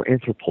in a more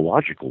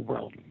anthropological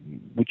realm,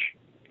 which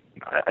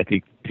I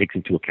think takes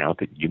into account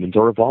that humans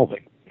are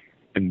evolving.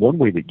 And one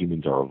way that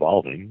humans are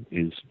evolving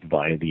is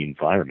via the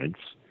environments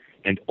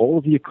and all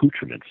of the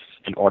accoutrements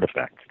and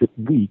artifacts that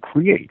we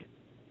create,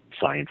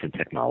 science and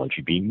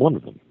technology being one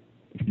of them,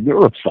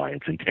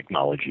 neuroscience and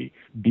technology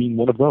being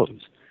one of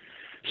those.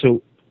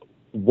 So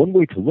one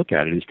way to look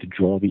at it is to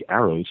draw the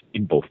arrows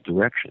in both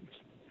directions.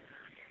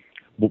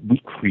 what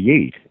we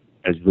create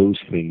as those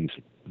things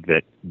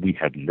that we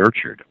have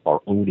nurtured,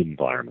 our own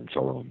environments,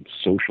 our own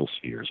social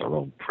spheres, our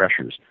own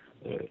pressures,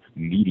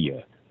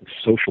 media,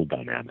 social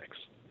dynamics,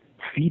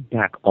 feed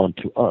back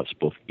onto us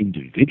both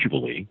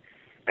individually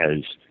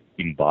as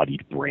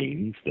embodied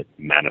brains that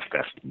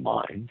manifest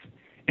minds,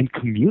 and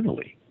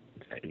communally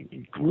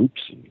in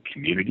groups and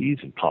communities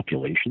and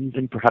populations,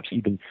 and perhaps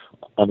even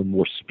on a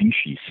more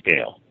species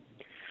scale.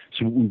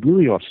 So what we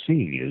really are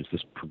seeing is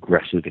this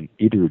progressive and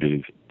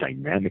iterative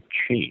dynamic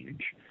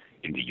change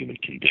in the human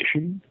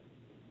condition,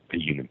 the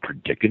human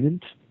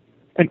predicament,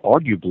 and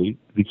arguably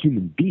the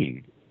human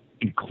being,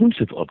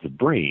 inclusive of the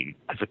brain,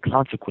 as a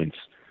consequence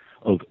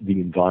of the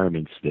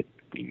environments that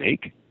we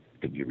make,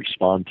 that we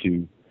respond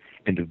to,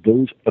 and of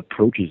those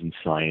approaches in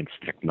science,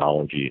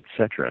 technology,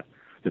 etc.,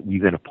 that we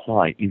then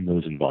apply in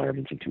those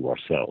environments into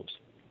ourselves.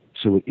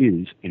 So it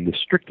is, in the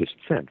strictest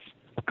sense,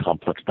 a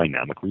complex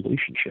dynamic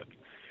relationship.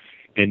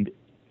 And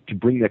to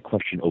bring that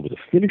question over the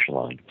finish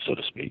line, so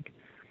to speak,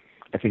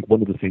 I think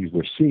one of the things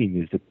we're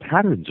seeing is that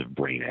patterns of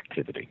brain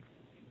activity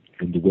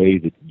and the way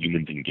that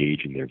humans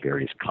engage in their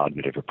various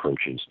cognitive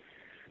approaches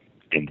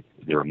and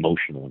their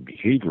emotional and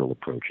behavioral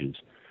approaches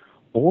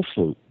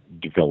also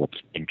develops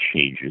and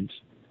changes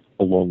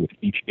along with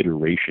each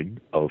iteration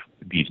of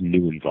these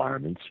new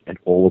environments and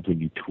all of the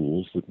new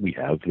tools that we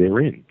have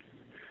therein.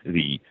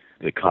 The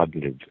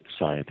cognitive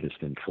scientist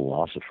and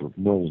philosopher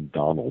Merlin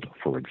Donald,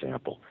 for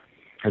example,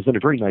 has done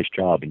a very nice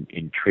job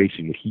in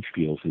tracing what he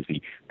feels is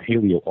the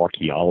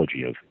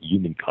paleoarchaeology of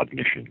human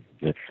cognition,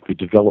 the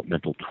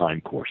developmental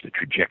time course, the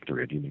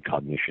trajectory of human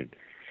cognition.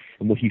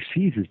 And what he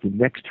sees is the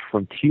next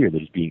frontier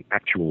that is being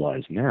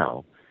actualized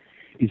now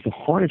is the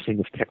harnessing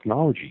of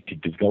technology to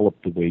develop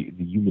the way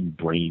the human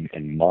brain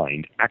and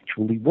mind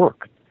actually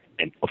work.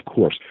 And of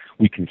course,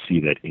 we can see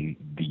that in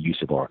the use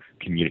of our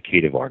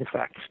communicative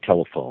artifacts,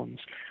 telephones,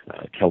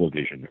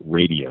 television,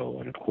 radio,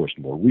 and of course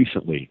more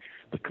recently,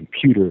 the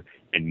computer,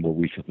 and more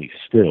recently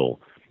still,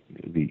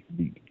 the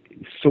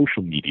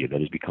social media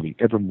that is becoming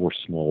ever more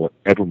smaller,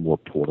 ever more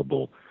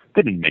portable,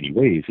 that in many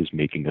ways is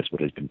making us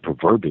what has been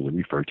proverbially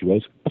referred to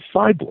as a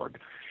cyborg,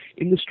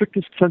 in the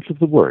strictest sense of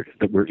the word,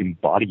 that we're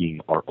embodying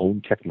our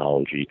own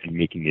technology and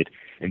making it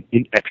an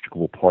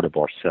inextricable part of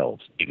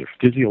ourselves, either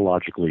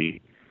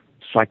physiologically,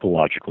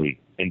 psychologically,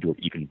 and or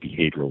even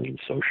behaviorally and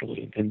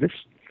socially. And this,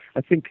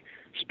 I think,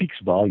 speaks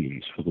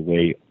volumes for the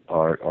way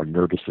our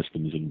nervous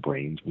systems and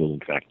brains will in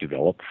fact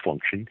develop,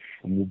 function,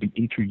 and will be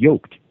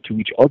interyoked to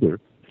each other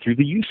through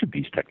the use of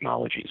these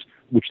technologies,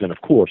 which then,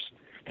 of course,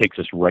 takes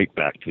us right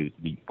back to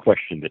the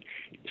question that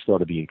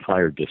started the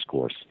entire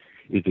discourse,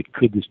 is that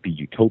could this be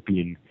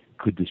utopian,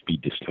 could this be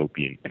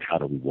dystopian, and how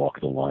do we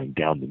walk the line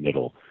down the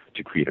middle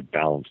to create a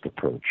balanced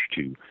approach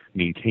to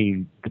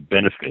maintain the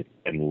benefit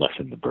and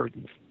lessen the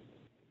burdens?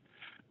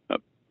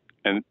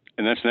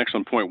 And that's an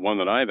excellent point, one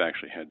that I've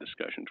actually had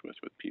discussions with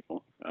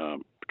people,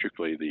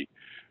 particularly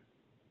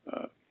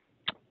the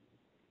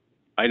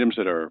items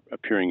that are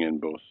appearing in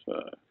both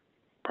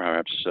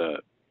perhaps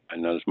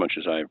not as much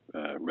as I've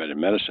read in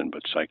medicine,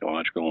 but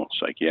psychological,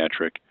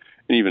 psychiatric,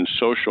 and even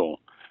social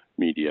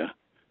media,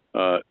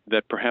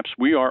 that perhaps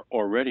we are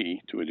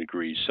already, to a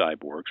degree,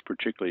 cyborgs,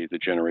 particularly the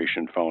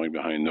generation following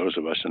behind those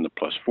of us in the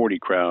plus 40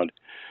 crowd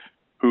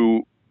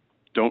who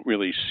don't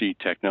really see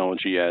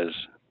technology as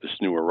this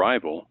new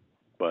arrival,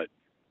 but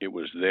it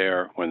was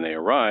there when they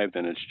arrived,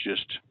 and it's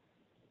just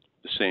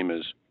the same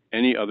as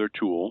any other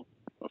tool,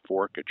 a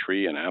fork, a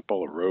tree, an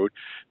apple, a road,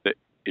 that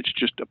it's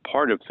just a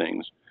part of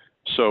things.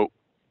 So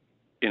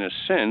in a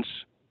sense,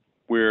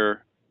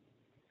 we're,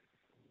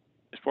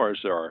 as far as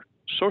our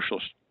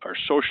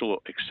social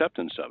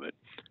acceptance of it,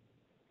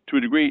 to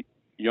a degree,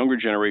 younger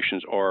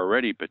generations are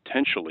already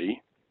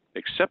potentially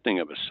accepting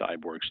of a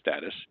cyborg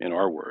status, in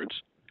our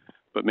words,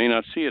 but may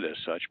not see it as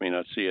such, may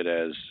not see it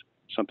as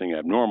something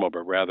abnormal,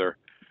 but rather,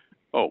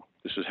 oh,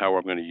 this is how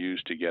I'm going to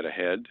use to get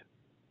ahead.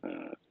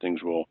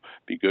 Things will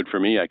be good for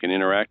me. I can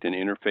interact and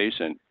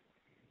interface and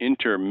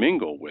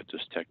intermingle with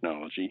this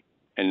technology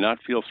and not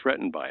feel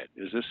threatened by it.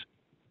 Is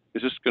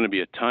this going to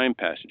be a time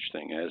passage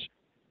thing as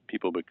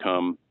people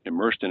become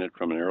immersed in it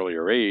from an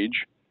earlier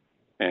age,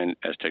 and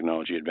as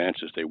technology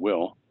advances, they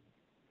will?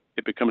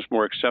 It becomes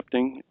more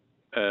accepting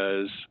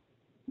as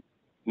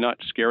not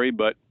scary,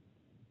 but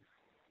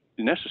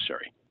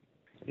necessary.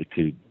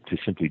 To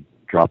simply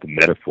drop a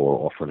metaphor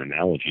or offer an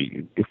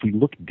analogy, if we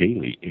look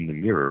daily in the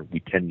mirror,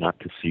 we tend not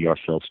to see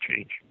ourselves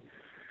change.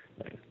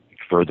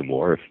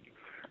 Furthermore,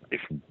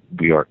 if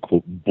we are,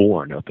 quote,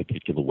 born a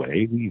particular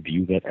way, we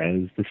view that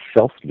as the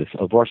selfness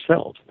of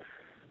ourselves.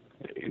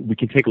 We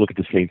can take a look at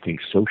the same thing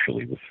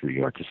socially with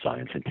regard to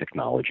science and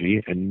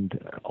technology, and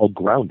I'll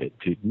ground it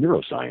to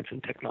neuroscience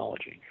and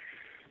technology.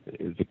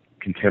 The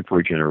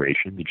contemporary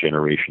generation, the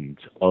generations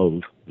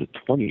of the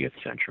 20th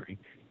century,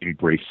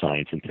 embrace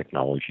science and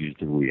technology as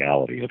the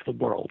reality of the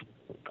world.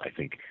 I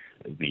think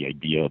the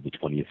idea of the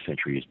 20th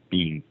century as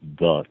being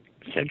the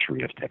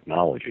century of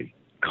technology,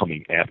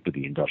 coming after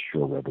the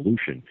Industrial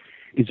Revolution,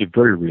 is a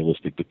very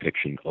realistic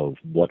depiction of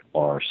what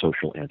our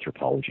social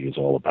anthropology is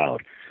all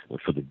about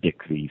for the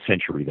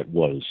century that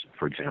was,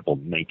 for example,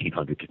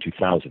 1900 to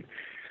 2000.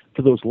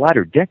 For those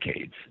latter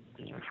decades,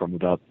 from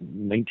about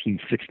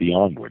 1960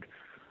 onward,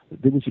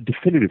 there was a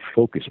definitive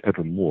focus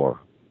ever more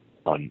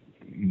on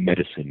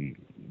medicine,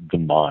 the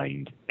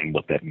mind, and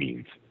what that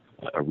means.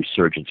 A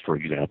resurgence, for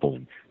example,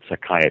 in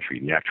psychiatry,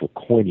 the actual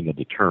coining of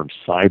the term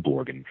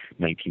cyborg in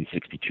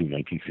 1962,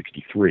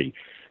 1963,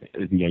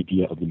 the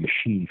idea of the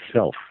machine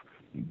self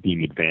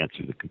being advanced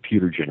through the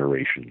computer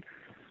generation.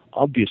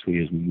 Obviously,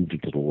 as we moved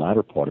into the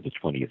latter part of the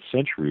 20th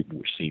century, what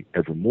we're seeing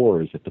ever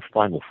more is that the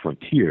final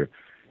frontier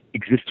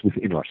exists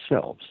within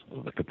ourselves,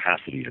 the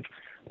capacity of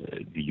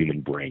the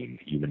human brain,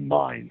 human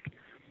mind.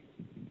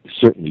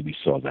 Certainly we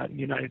saw that in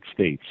the United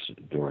States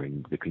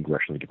during the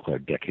congressionally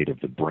declared Decade of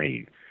the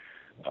Brain.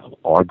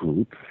 Our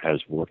group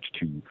has worked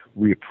to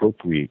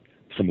reappropriate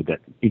some of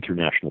that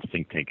international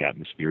think tank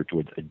atmosphere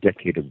towards a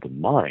decade of the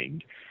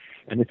mind.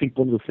 And I think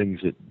one of the things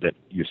that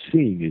you're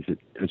seeing is that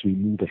as we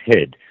move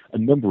ahead, a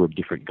number of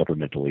different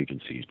governmental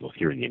agencies, both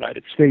here in the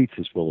United States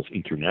as well as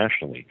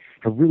internationally,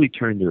 have really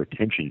turned their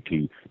attention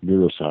to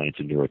neuroscience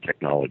and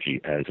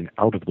neurotechnology as an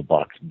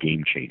out-of-the-box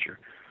game changer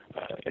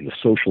in the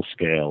social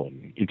scale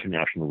and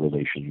international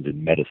relations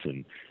and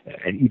medicine,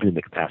 and even in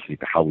the capacity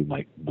for how we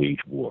might wage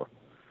war.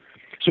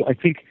 So I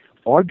think,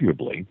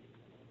 arguably,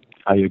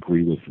 I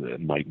agree with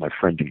my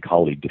friend and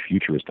colleague, the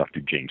futurist Dr.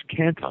 James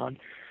Canton,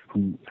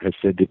 who has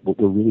said that what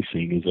we're really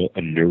seeing is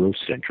a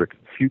neurocentric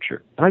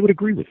future. And I would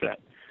agree with that.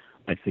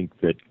 I think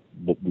that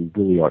what we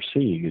really are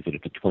seeing is that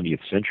if the 20th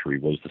century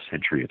was the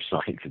century of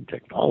science and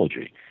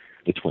technology,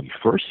 the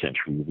 21st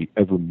century will be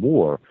ever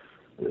more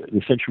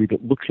the century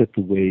that looks at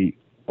the way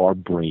our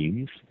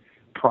brains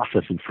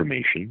process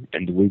information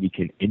and the way we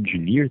can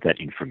engineer that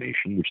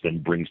information, which then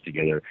brings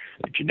together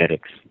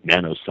genetics,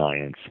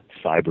 nanoscience,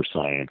 cyber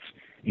science,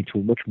 into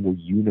a much more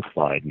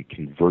unified and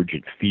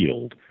convergent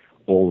field,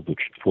 all of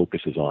which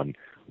focuses on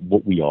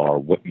what we are,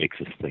 what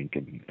makes us think,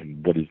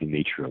 and what is the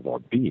nature of our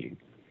being.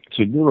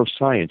 So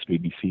neuroscience may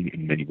be seen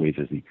in many ways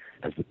as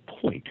the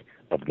point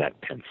of that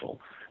pencil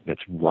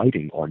that's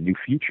writing our new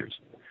futures.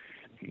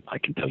 I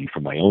can tell you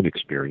from my own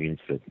experience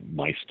that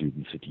my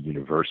students at the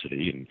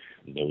university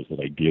and those that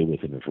I deal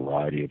with in a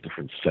variety of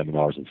different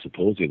seminars and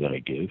symposia that I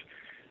give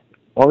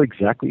are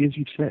exactly as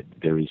you've said.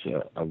 There is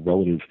a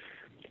relative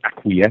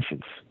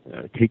acquiescence,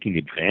 taking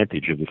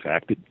advantage of the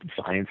fact that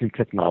science and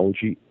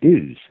technology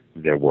is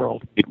their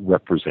world. It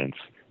represents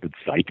the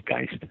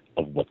zeitgeist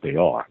of what they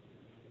are.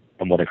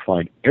 And what I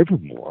find ever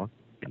more,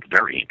 and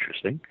very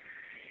interesting,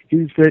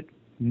 is that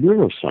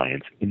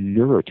neuroscience and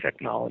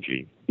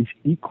neurotechnology is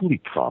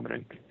equally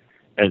prominent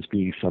as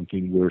being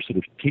something we're sort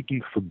of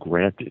taking for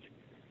granted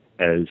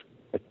as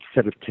a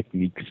set of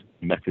techniques,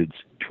 methods,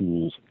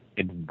 tools,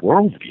 and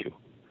worldview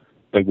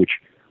by which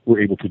we're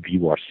able to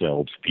view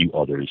ourselves, view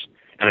others,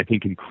 and I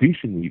think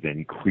increasingly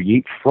then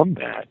create from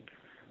that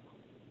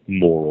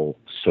moral,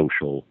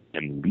 social,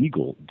 and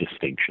legal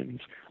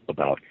distinctions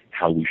about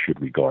how we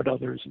should regard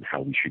others and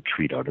how we should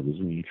treat others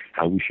and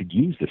how we should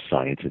use the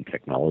science and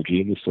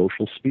technology in the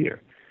social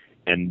sphere.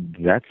 And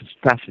that's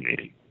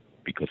fascinating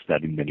because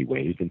that in many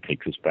ways then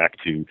takes us back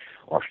to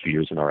our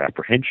fears and our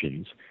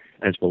apprehensions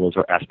as well as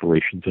our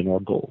aspirations and our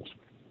goals.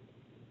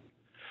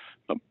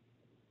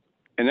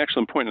 An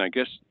excellent point, and I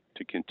guess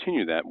to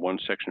continue that one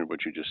section of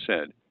what you just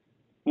said,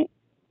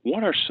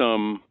 what are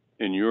some,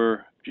 in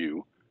your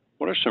view,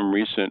 what are some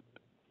recent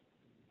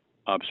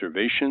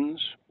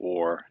observations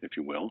or, if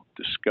you will,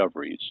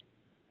 discoveries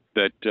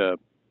that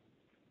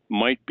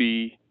might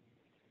be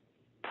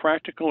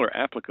practical or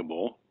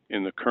applicable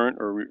in the current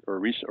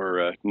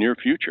or near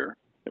future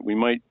that we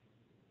might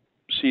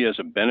see as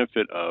a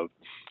benefit of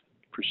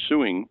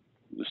pursuing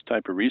this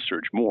type of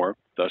research more,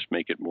 thus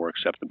make it more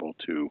acceptable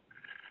to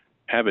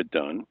have it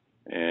done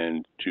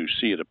and to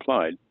see it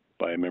applied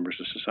by members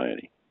of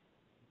society?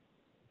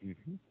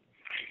 Mm-hmm.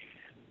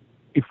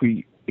 If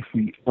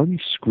we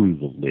unscrew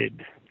the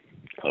lid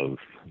of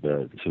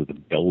the sort of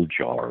the bell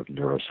jar of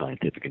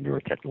neuroscientific and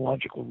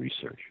neurotechnological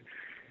research,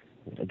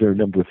 there are a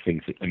number of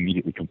things that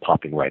immediately come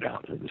popping right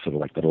out, sort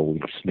of like that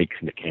old snakes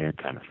in the can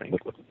kind of thing.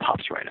 What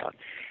pops right out?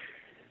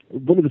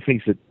 One of the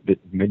things that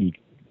many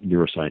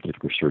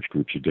neuroscientific research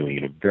groups are doing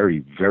in a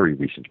very, very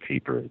recent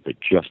paper that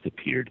just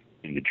appeared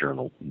in the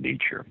journal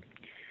Nature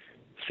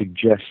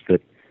suggests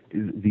that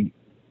the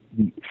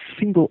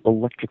single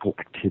electrical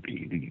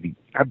activity, the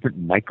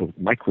aberrant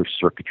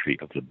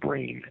microcircuitry of the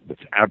brain,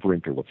 what's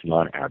aberrant or what's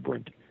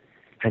non-aberrant,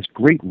 has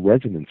great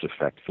resonance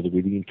effect for the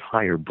way the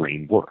entire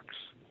brain works.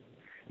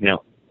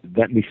 Now,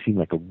 that may seem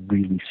like a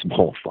really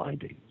small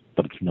finding,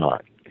 but it's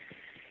not.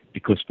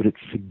 Because what it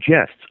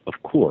suggests, of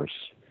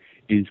course,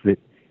 is that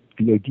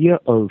the idea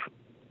of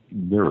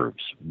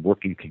nerves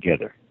working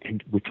together,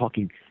 and we're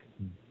talking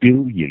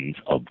billions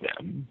of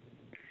them,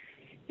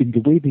 in the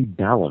way they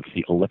balance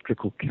the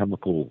electrical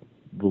chemical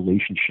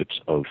relationships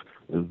of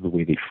the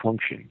way they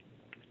function,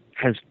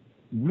 has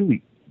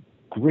really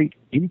great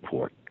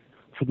import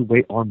for the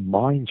way our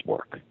minds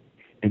work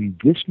And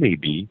this may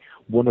be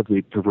one of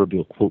the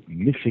proverbial, quote,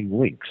 missing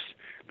links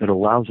that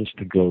allows us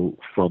to go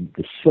from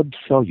the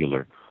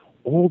subcellular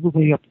all the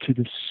way up to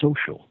the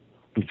social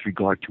with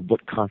regard to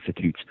what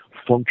constitutes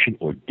function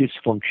or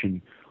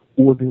dysfunction,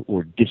 order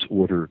or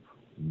disorder,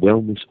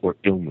 wellness or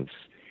illness,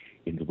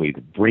 in the way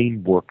the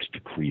brain works to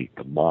create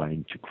the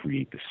mind, to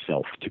create the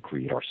self, to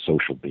create our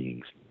social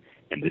beings.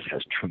 And this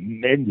has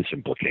tremendous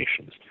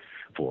implications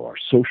for our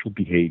social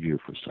behavior,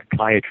 for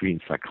psychiatry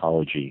and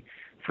psychology,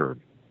 for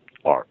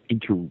our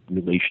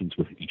interrelations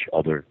with each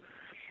other.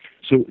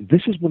 So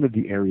this is one of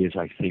the areas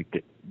I think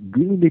that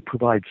really may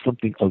provide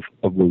something of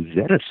a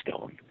Rosetta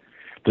Stone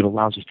that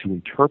allows us to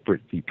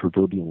interpret the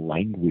proverbial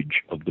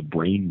language of the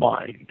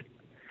brain-mind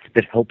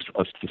that helps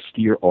us to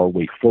steer our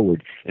way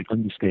forward and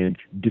understand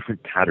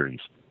different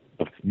patterns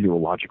of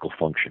neurological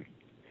function.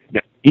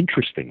 Now,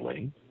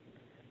 interestingly,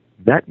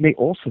 that may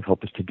also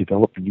help us to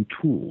develop new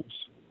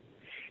tools.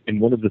 And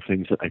one of the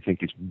things that I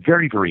think is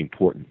very, very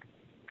important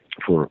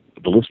for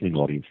the listening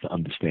audience to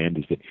understand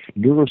is that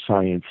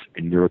neuroscience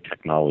and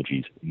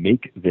neurotechnologies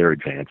make their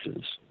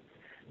advances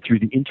through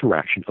the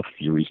interaction of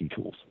theories and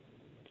tools.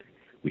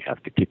 We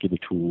have particular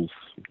tools,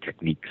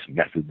 techniques,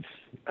 methods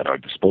at our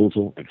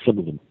disposal, and some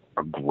of them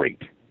are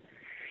great.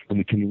 And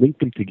we can link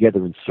them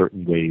together in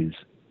certain ways,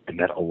 and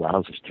that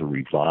allows us to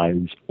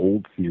revise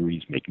old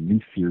theories, make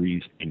new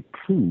theories, and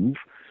prove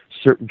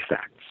certain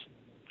facts,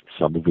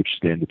 some of which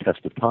stand the test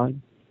of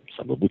time,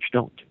 some of which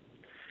don't.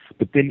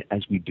 But then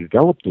as we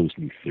develop those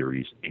new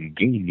theories and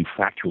gain new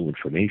factual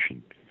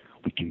information,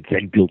 we can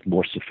then build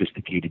more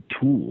sophisticated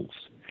tools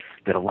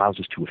that allows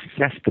us to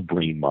assess the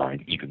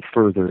brain-mind even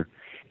further,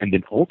 and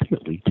then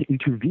ultimately to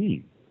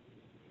intervene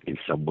in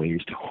some ways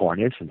to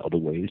harness, in other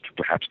ways to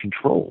perhaps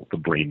control the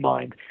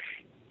brain-mind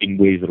in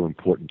ways that are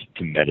important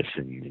to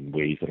medicine, in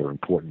ways that are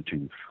important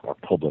to our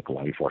public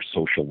life, our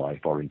social life,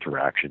 our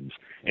interactions,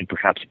 and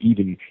perhaps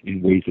even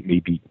in ways that may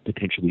be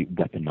potentially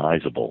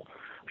weaponizable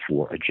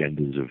for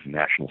agendas of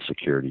national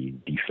security,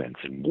 defense,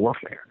 and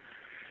warfare.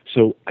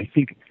 So I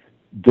think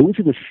those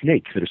are the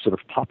snakes that are sort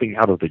of popping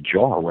out of the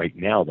jar right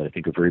now that I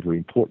think are very, very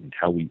important,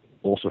 how we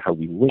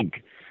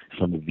link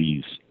some of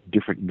these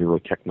different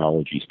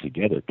neurotechnologies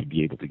together to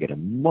be able to get a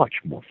much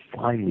more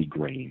finely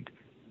grained,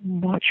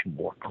 much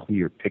more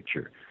clear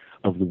picture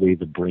of the way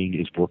the brain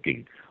is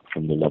working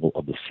from the level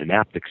of the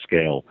synaptic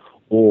scale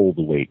all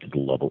the way to the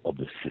level of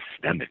the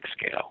systemic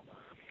scale.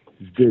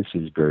 This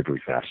is very,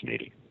 very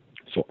fascinating.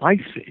 So I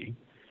see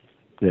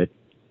that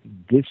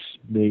this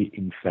may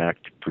in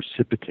fact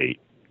precipitate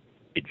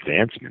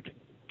advancement,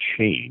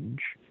 change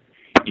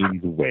in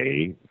the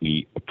way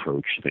we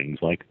approach things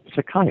like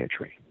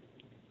psychiatry.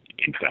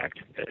 In fact,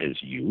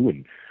 as you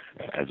and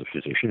as a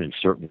physician, and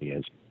certainly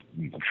as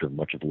I'm sure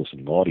much of the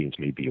listening audience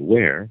may be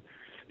aware,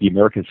 the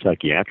American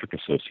Psychiatric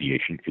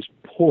Association is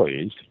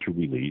poised to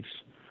release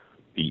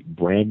the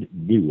brand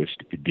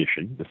newest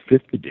edition, the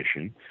 5th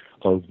edition,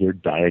 of their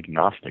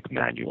diagnostic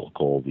manual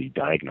called the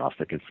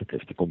Diagnostic and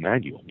Statistical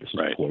Manual. This is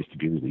poised to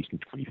be released in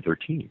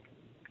 2013.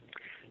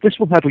 This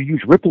will have a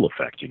huge ripple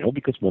effect,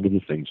 because one of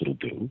the things it'll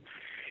do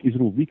is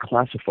it'll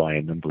reclassify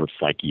a number of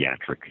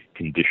psychiatric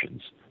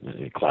conditions,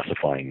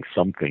 classifying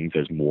some things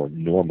as more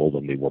normal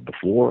than they were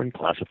before and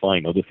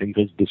classifying other things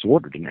as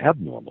disordered and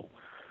abnormal.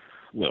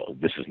 Well,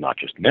 this is not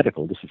just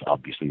medical, this is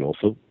obviously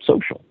also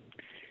social.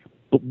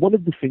 But one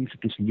of the things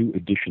that this new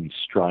edition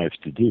strives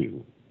to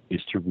do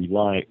is to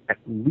rely, at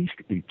least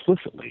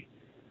implicitly,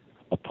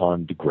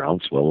 upon the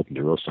groundswell of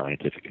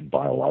neuroscientific and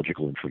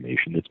biological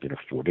information that's been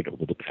afforded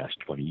over the past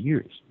 20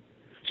 years.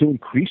 So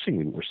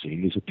increasingly what we're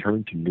seeing is a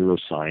turn to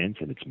neuroscience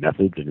and its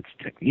methods and its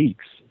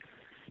techniques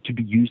to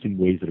be used in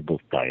ways that are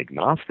both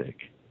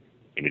diagnostic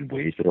and in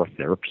ways that are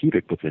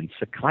therapeutic within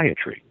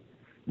psychiatry,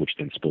 which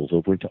then spills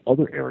over into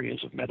other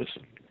areas of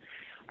medicine.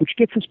 Which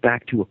gets us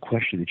back to a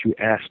question that you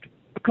asked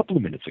a couple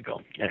of minutes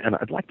ago, and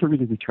I'd like to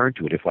really return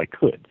to it if I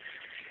could,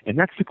 and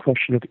that's the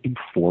question of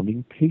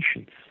informing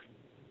patients.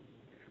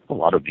 A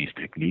lot of these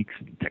techniques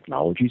and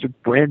technologies are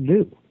brand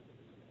new,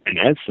 and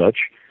as such,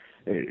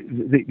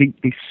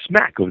 they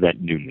smack of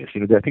that newness.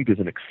 I think there's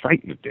an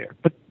excitement there,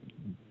 but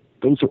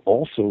those are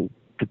also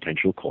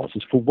potential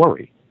causes for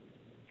worry.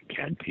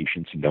 Can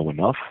patients know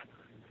enough?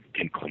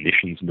 Can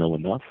clinicians know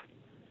enough?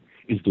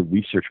 Is the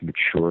research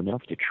mature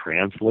enough to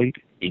translate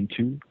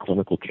into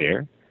clinical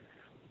care?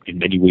 In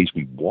many ways,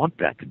 we want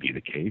that to be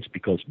the case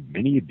because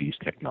many of these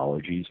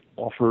technologies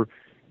offer,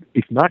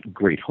 if not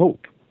great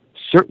hope,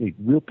 certainly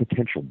real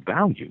potential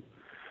value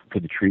for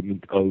the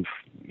treatment of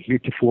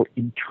heretofore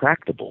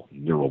intractable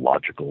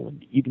neurological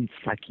and even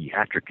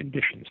psychiatric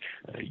conditions.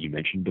 You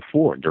mentioned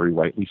before, and very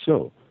rightly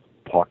so,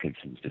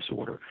 Parkinson's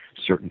disorder,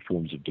 certain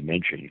forms of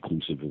dementia,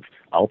 inclusive of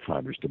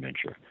Alzheimer's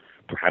dementia,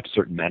 perhaps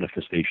certain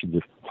manifestations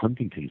of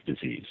Huntington's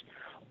disease,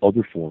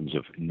 other forms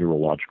of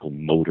neurological,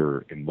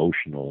 motor,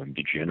 emotional, and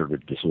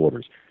degenerative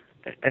disorders,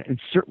 and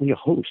certainly a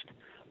host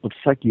of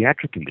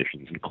psychiatric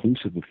conditions,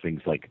 inclusive of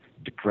things like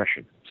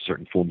depression,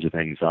 certain forms of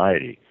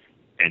anxiety,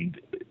 and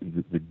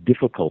the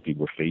difficulty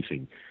we're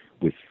facing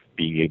with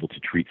being able to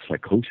treat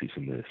psychosis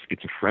and the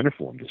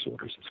schizophreniform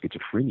disorders,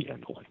 schizophrenia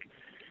and the like.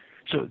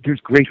 So there's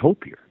great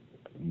hope here.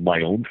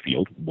 My own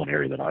field, one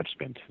area that I've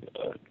spent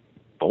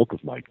bulk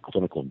of my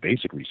clinical and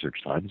basic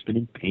research time has been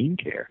in pain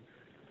care.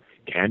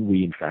 Can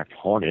we, in fact,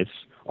 harness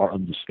our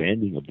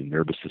understanding of the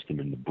nervous system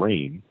in the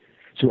brain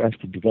so as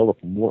to develop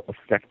more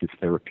effective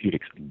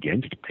therapeutics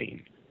against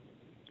pain,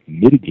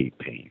 mitigate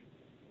pain,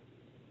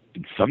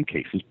 in some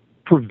cases,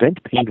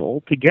 prevent pain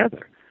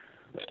altogether,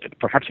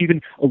 perhaps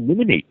even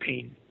eliminate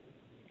pain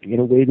in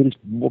a way that is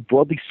more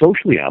broadly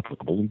socially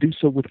applicable, and do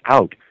so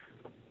without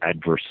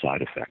adverse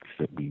side effects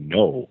that we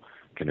know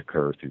can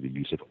occur through the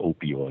use of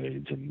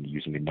opioids and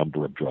using a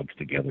number of drugs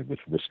together with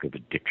risk of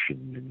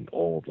addiction and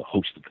all the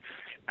host of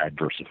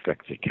adverse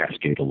effects that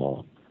cascade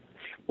along.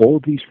 All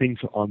of these things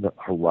are on the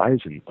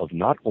horizon of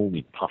not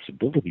only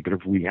possibility, but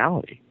of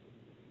reality.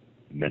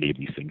 Many of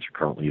these things are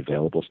currently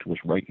available to us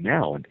right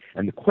now.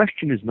 And the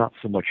question is not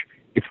so much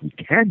if we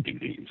can do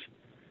these,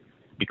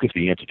 because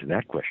the answer to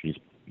that question is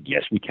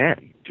yes, we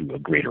can, to a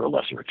greater or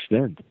lesser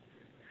extent.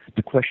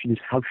 The question is,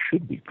 how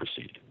should we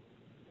proceed?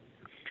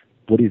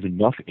 What is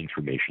enough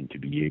information to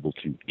be able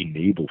to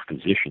enable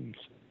physicians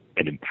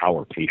and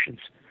empower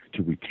patients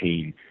to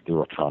retain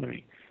their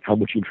autonomy? How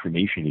much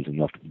information is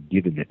enough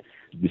given that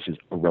this is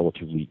a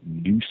relatively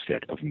new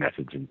set of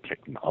methods and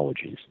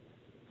technologies?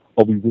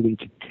 Are we willing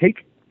to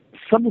take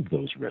some of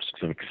those risks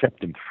and accept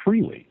them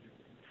freely,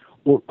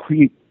 or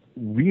create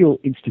real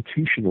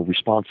institutional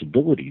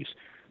responsibilities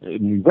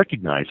and we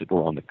recognize that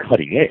we're on the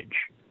cutting edge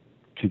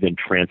to then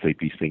translate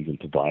these things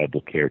into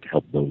viable care to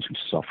help those who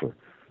suffer,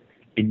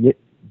 and yet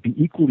be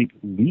equally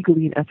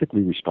legally and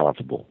ethically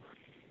responsible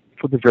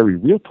for the very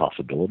real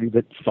possibility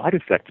that side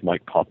effects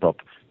might pop up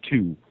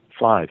 2,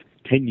 5,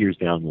 10 years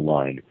down the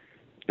line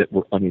that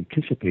were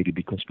unanticipated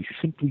because we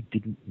simply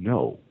didn't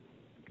know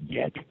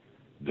yet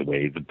the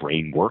way the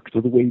brain works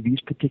or the way these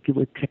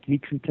particular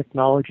techniques and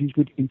technologies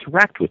would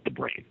interact with the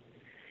brain.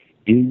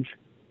 Is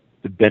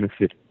the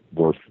benefit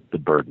worth the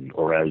burden?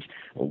 Or as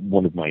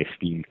one of my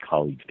esteemed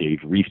colleagues, Dave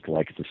Reese,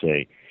 likes to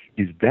say,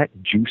 is that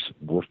juice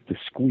worth the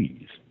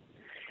squeeze?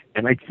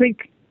 And I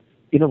think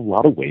in a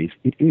lot of ways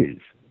it is,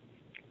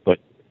 but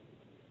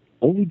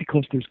only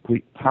because there's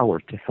great power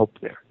to help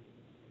there.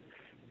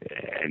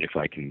 And if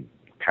I can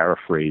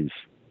paraphrase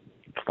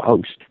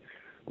Faust,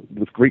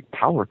 with great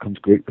power comes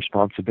great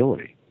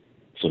responsibility.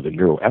 So the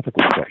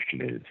neuroethical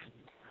question is,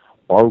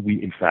 are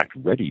we in fact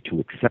ready to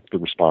accept the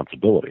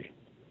responsibility?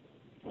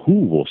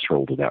 Who will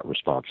shoulder that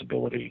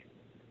responsibility?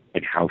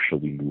 And how shall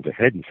we move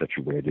ahead in such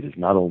a way that is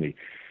not only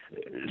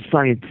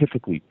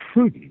scientifically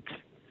prudent,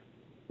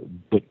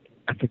 but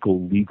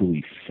ethical,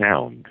 legally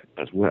sound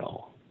as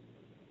well?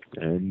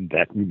 And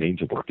that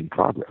remains a work in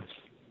progress.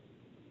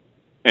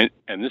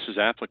 And this is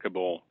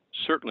applicable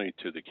certainly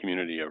to the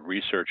community of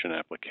research and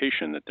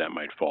application that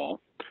might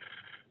fall,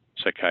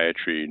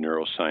 psychiatry,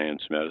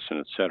 neuroscience, medicine,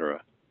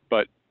 etc.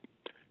 But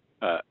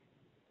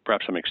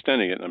perhaps I'm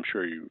extending it, and I'm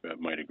sure you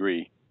might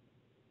agree.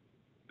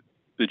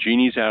 The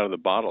genie's out of the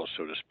bottle,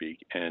 so to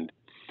speak, and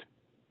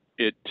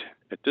at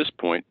this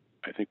point,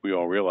 I think we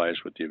all realize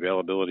with the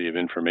availability of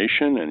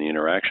information and the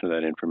interaction of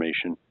that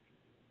information,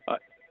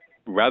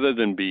 rather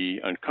than be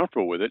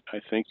uncomfortable with it, I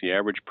think the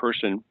average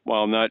person,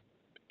 while not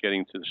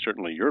getting to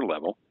certainly your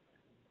level,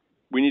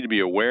 we need to be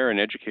aware and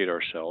educate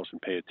ourselves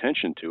and pay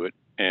attention to it.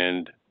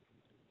 And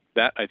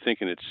that, I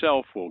think, in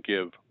itself will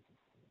give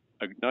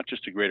not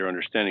just a greater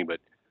understanding, but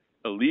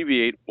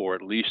alleviate or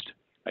at least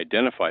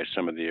identify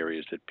some of the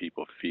areas that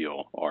people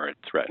feel are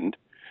threatened.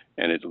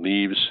 And it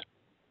leaves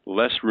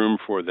less room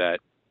for that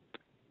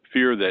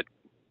fear that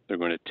they're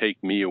going to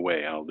take me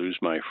away. I'll lose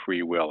my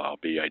free will. I'll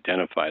be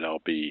identified. I'll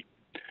be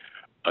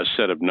a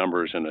set of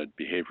numbers in a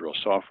behavioral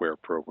software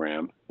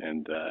program.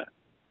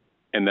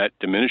 And that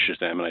diminishes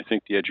them. And I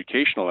think the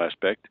educational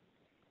aspect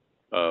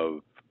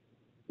of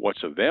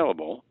what's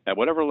available, at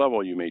whatever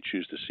level you may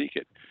choose to seek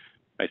it,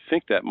 I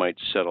think that might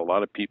set a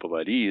lot of people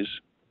at ease,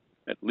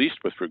 at least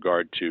with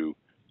regard to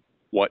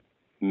what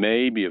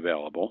may be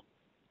available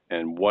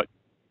and what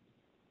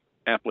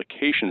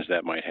applications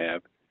that might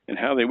have and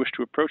how they wish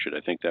to approach it.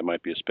 I think that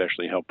might be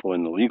especially helpful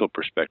in the legal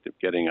perspective,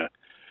 getting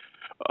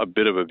a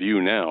bit of a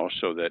view now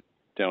so that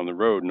down the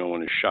road no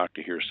one is shocked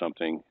to hear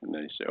something and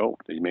they say, oh,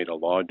 they made a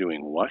law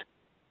doing what?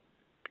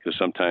 Because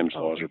sometimes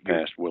laws are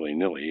passed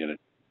willy-nilly, and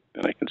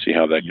I can see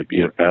how that could be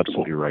You're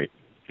absolutely right.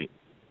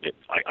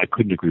 I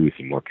couldn't agree with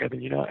you more,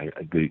 Kevin. You know,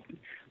 the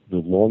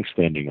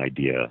long-standing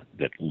idea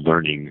that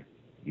learning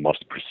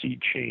must precede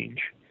change,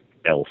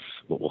 else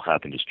what will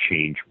happen is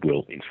change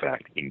will, in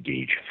fact,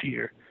 engage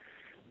fear,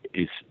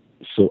 is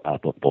so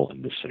applicable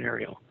in this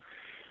scenario.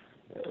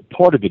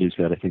 Part of it is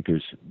that I think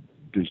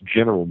there's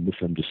general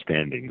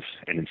misunderstandings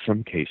and in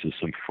some cases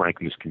some frank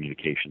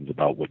miscommunications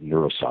about what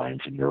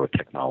neuroscience and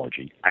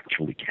neurotechnology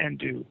actually can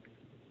do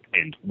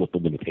and what the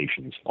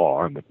limitations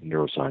are and what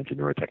neuroscience and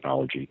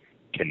neurotechnology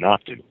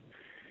cannot do.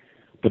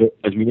 But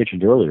as we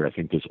mentioned earlier, I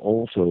think there's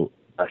also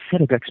a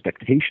set of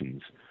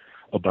expectations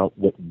about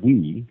what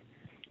we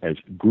as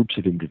groups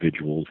of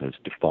individuals, as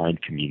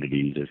defined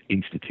communities, as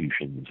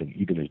institutions, and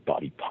even as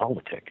body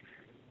politic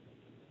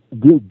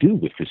will do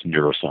with this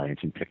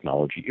neuroscience and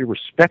technology,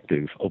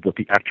 irrespective of what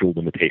the actual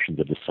limitations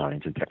of the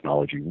science and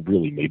technology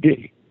really may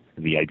be.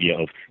 The idea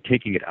of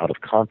taking it out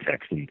of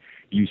context and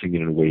using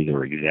it in a way that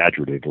are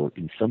exaggerative or,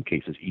 in some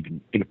cases,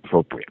 even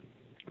inappropriate.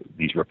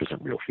 These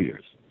represent real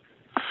fears.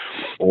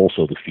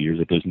 Also, the fears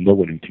that there's no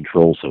one in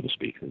control, so to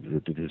speak.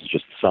 That this is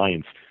just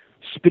science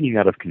spinning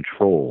out of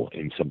control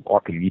in some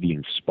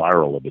Archimedean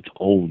spiral of its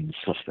own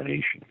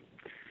sustentation.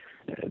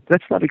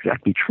 That's not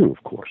exactly true,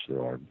 of course.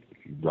 There are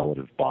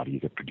relative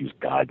bodies that produce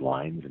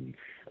guidelines and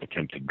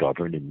attempt to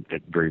govern and,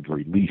 at very,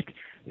 very least,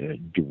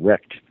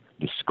 direct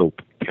the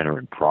scope, tenor,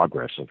 and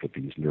progress of what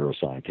these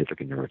neuroscientific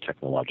and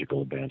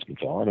neurotechnological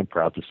advancements are. And I'm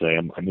proud to say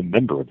I'm a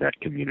member of that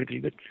community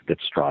that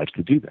strives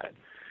to do that.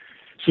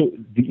 So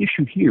the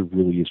issue here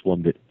really is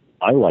one that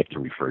I like to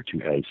refer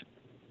to as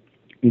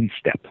in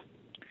step.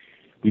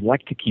 We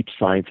like to keep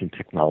science and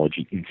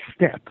technology in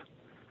step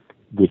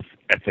with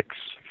ethics,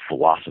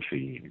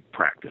 philosophy, and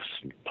practice,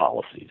 and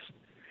policies.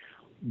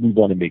 We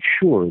want to make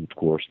sure, of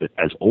course, that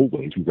as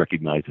always, we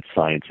recognize that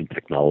science and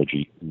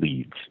technology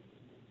leads.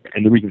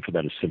 And the reason for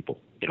that is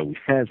simple. It always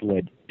has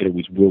led, it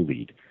always will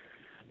lead.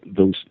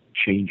 Those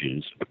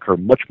changes occur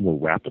much more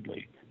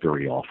rapidly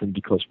very often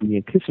because we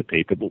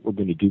anticipate that what we're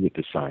going to do with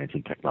the science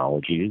and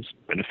technology is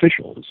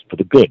beneficial, is for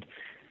the good.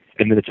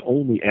 And then it's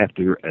only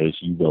after, as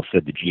you well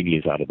said, the genie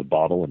is out of the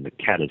bottle and the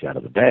cat is out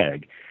of the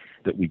bag,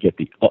 that we get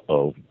the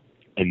uh-oh,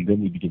 and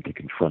then we begin to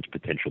confront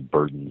potential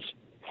burdens,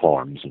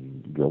 harms,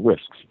 and real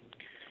risks.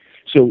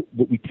 So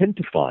what we tend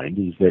to find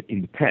is that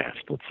in the past,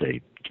 let's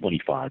say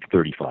 25,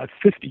 35,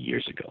 50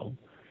 years ago,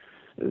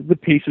 the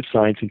pace of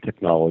science and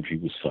technology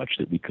was such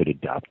that we could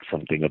adopt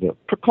something of a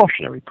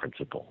precautionary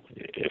principle.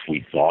 If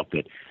we thought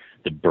that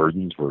the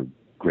burdens were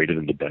greater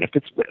than the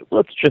benefits,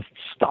 let's just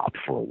stop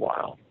for a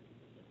while.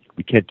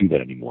 We can't do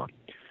that anymore.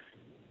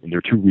 And there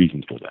are two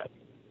reasons for that.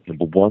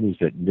 Number one is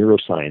that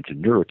neuroscience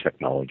and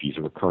neurotechnologies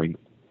are occurring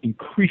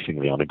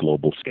increasingly on a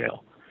global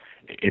scale.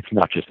 It's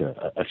not just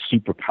a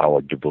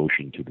superpowered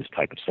devotion to this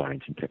type of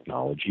science and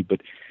technology,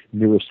 but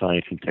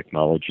neuroscience and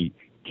technology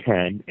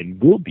can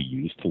and will be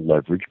used to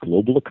leverage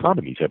global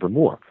economies ever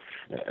more.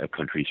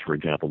 Countries, for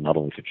example, not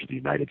only such as the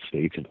United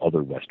States and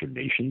other Western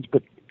nations,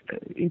 but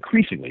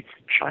increasingly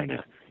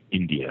China,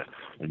 India,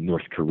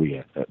 North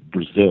Korea,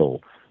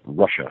 Brazil,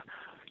 Russia,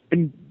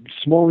 and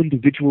small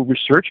individual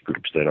research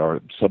groups that are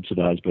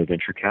subsidized by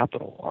venture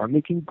capital are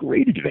making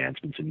great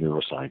advancements in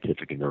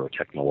neuroscientific and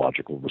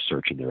neurotechnological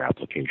research and their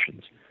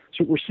applications.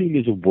 So what we're seeing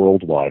is a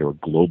worldwide or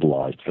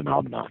globalized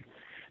phenomenon.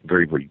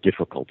 Very, very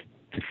difficult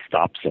to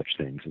stop such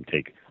things and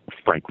take a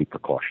frankly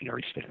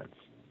precautionary stance.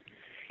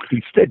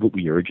 Instead, what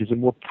we urge is a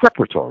more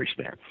preparatory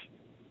stance,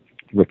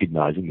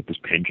 recognizing that this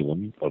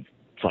pendulum of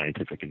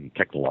scientific and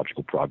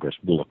technological progress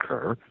will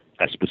occur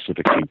as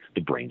specific to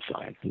the brain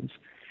sciences,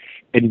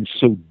 and in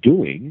so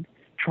doing,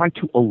 try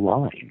to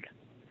align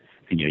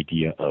the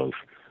idea of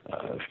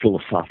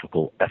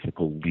philosophical,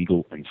 ethical,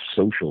 legal, and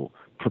social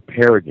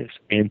preparedness,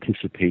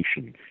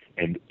 anticipation,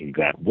 and in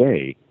that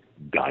way,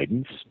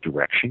 guidance,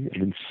 direction,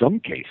 and in some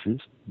cases,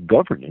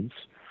 governance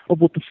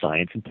of what the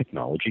science and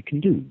technology can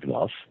do.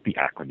 Thus, the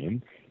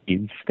acronym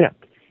INSTEP,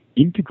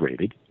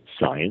 Integrated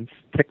Science,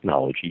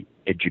 Technology,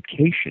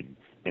 Education,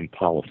 and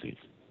Policies.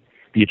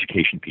 The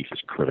education piece is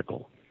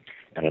critical.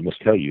 And I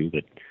must tell you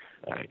that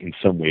in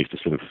some ways, to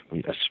sort of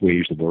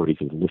assuage the worries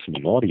of the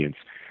listening audience,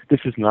 this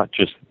is not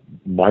just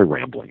my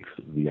ramblings.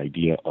 The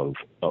idea of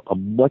a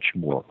much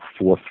more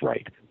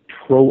forthright,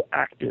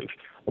 proactive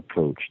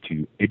approach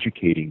to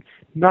educating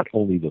not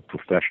only the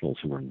professionals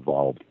who are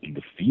involved in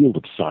the field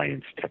of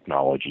science,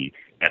 technology,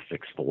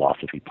 ethics,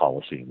 philosophy,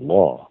 policy, and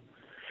law,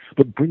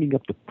 but bringing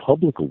up the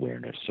public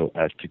awareness so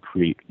as to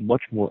create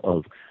much more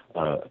of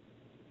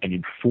an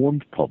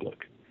informed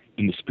public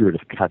in the spirit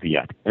of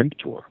caveat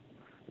emptor,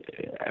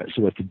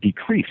 so as to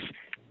decrease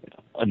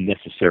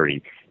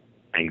unnecessary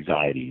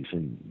anxieties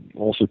and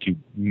also to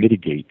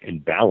mitigate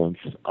and balance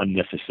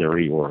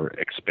unnecessary or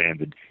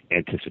expanded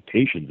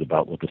anticipations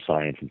about what the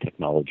science and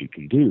technology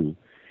can do,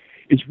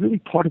 is really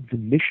part of the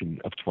mission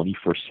of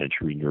 21st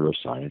century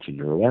neuroscience and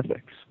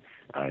neuroethics.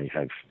 I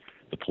have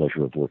the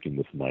pleasure of working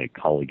with my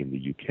colleague in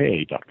the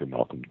UK, Dr.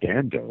 Malcolm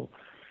Dando,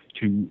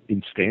 to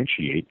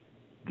instantiate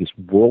this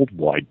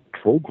worldwide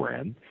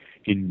program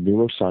in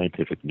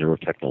neuroscientific,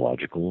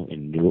 neurotechnological,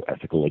 and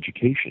neuroethical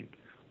education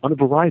on a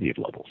variety of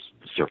levels,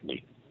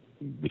 certainly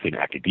within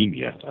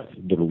academia,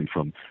 literally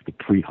from the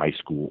pre-high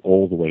school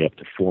all the way up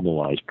to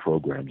formalized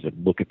programs that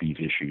look at these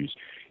issues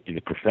in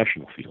the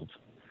professional fields,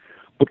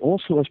 but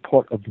also as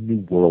part of the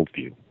new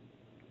worldview,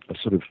 a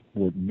sort of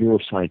more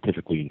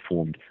neuroscientifically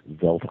informed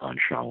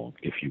Weltanschauung,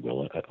 if you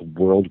will, a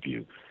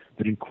worldview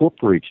that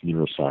incorporates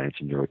neuroscience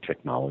and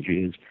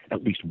neurotechnology as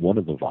at least one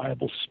of the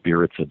viable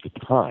spirits of the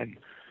time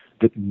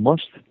that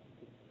must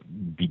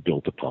be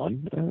built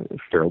upon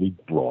fairly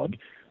broad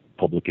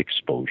public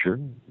exposure,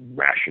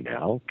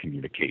 rationale,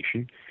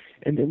 communication,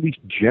 and at least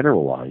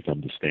generalized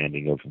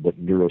understanding of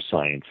what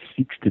neuroscience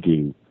seeks to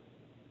do,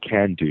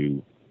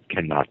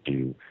 cannot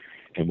do,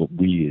 and what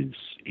we as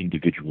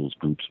individuals,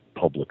 groups,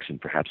 publics, and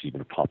perhaps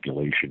even a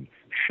population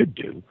should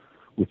do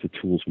with the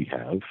tools we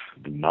have,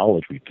 the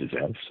knowledge we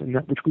possess, and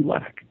that which we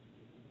lack.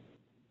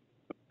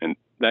 And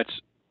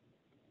that's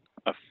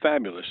a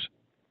fabulous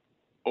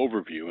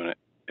overview, and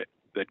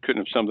that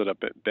couldn't have summed it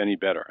up any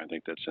better. I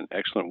think that's an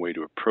excellent way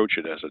to approach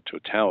it as a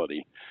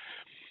totality.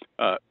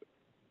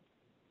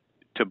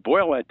 To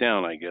boil that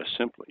down, I guess,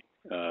 simply,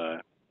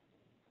 the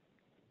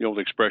old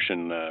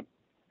expression,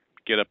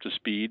 get up to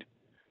speed,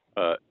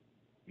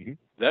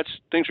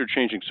 things are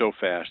changing so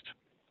fast,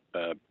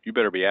 you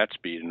better be at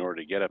speed in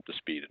order to get up to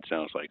speed, it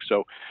sounds like.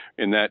 So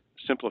in that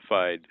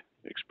simplified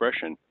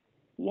expression,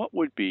 what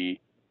would be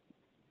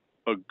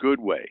a good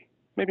way,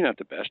 maybe not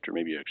the best or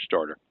maybe a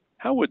starter,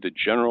 how would the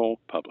general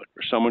public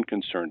or someone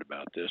concerned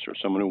about this or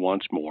someone who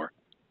wants more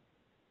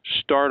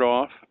start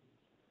off,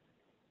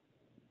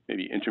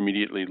 maybe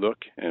intermediately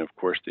look, and of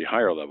course the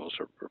higher levels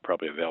are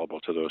probably available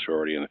to those who are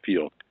already in the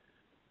field.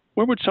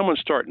 Where would someone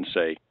start and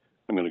say,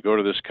 I'm going to go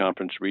to this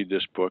conference, read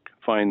this book,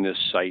 find this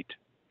site?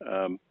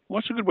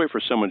 What's a good way for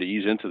someone to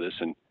ease into this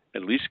and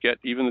at least get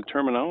even the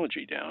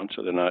terminology down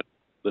so they're not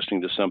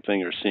listening to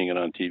something or seeing it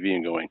on TV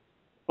and going,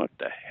 what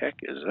the heck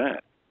is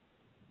that?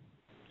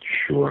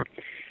 Sure.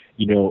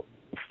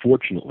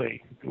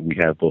 Fortunately, we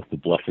have both the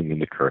blessing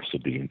and the curse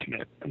of the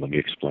Internet. And let me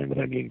explain what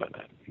I mean by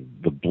that.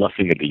 The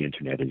blessing of the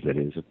Internet is that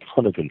it is a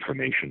ton of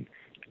information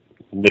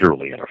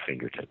literally at our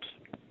fingertips.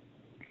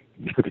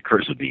 The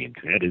curse of the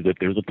Internet is that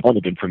there's a ton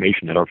of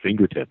information at our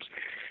fingertips.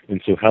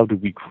 And so how do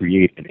we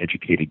create an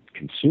educated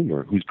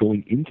consumer who's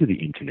going into the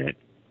Internet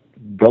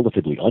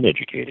relatively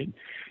uneducated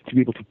to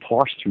be able to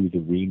parse through the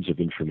reams of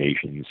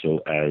information so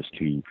as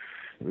to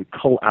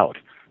cull out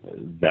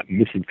that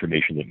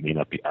misinformation that may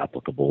not be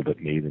applicable,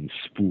 that may then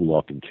spool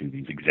up into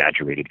these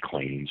exaggerated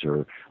claims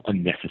or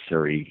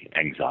unnecessary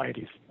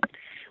anxieties?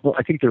 Well,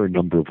 I think there are a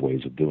number of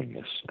ways of doing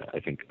this.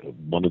 I think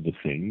one of the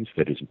things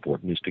that is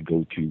important is to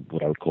go to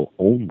what I would call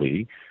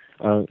only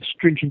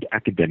stringent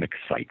academic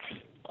sites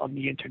on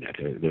the Internet.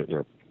 There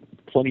are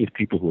plenty of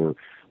people who are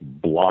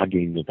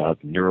blogging about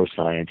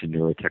neuroscience and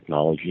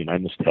neurotechnology, and I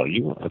must tell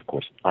you, of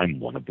course, I'm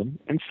one of them,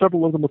 and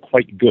several of them are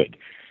quite good.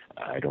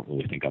 I don't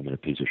really think I'm in a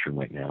position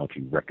right now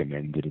to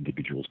recommend that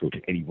individuals go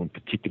to any one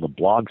particular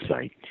blog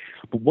site.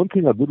 But one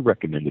thing I would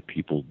recommend that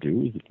people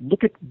do is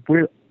look at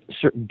where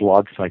certain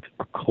blog sites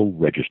are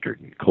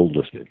co-registered and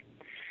co-listed.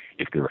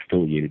 If they're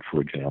affiliated,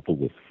 for example,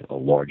 with a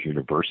large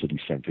university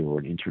center or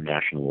an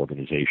international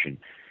organization,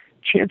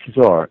 chances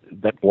are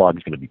that blog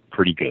is going to be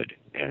pretty good,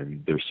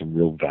 and there's some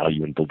real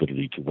value and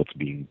validity to what's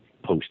being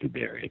posted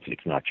there.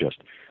 It's not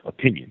just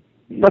opinion.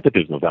 Not that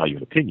there's no value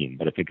in opinion,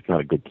 but I think it's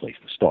not a good place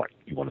to start.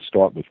 You want to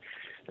start with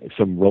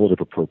some relative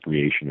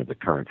appropriation of the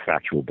current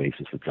factual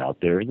basis that's out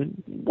there and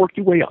then work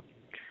your way up.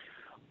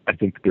 I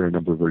think there are a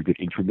number of very good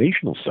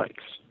informational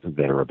sites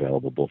that are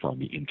available both on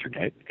the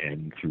Internet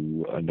and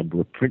through a number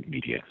of print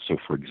media. So,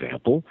 for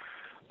example,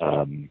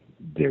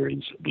 there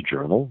is the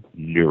journal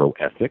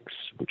Neuroethics,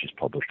 which is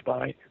published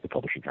by the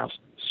publishing house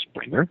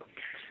Springer.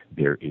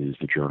 There is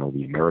the journal,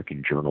 the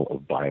American Journal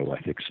of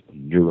Bioethics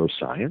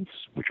Neuroscience,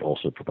 which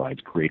also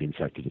provides great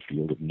insight to the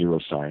field of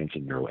neuroscience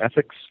and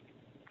neuroethics.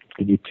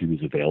 And it too is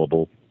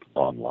available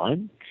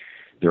online.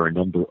 There are a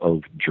number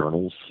of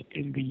journals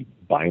in the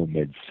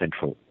Biomed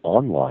Central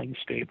online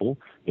stable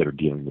that are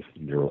dealing with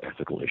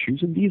neuroethical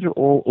issues, and these are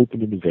all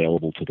open and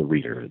available to the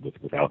reader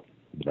without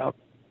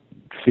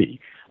fee.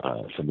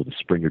 Some of the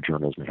Springer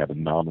journals may have a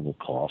nominal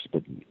cost,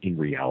 but in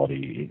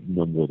reality,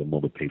 no more than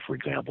one would pay, for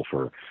example,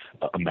 for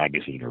a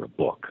magazine or a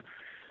book.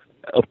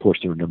 Of course,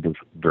 there are a number of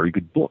very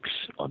good books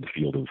on the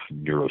field of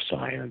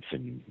neuroscience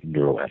and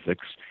neuroethics,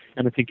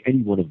 and I think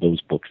any one of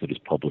those books that is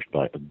published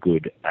by a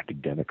good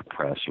academic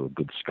press or a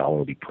good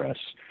scholarly press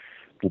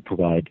will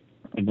provide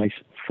a nice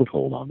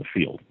foothold on the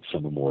field.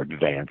 Some are more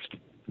advanced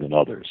than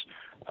others.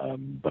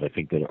 But I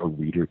think that a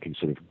reader can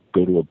sort of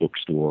go to a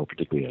bookstore,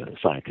 particularly a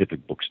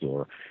scientific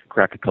bookstore,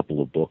 crack a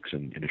couple of books,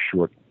 and in a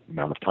short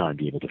amount of time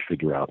be able to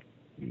figure out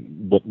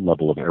what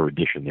level of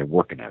erudition they're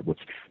working at,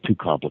 what's too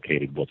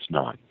complicated, what's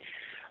not.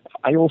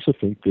 I also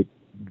think that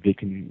they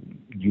can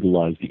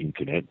utilize the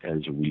Internet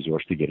as a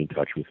resource to get in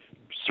touch with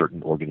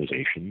certain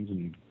organizations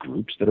and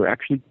groups that are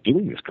actually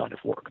doing this kind of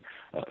work,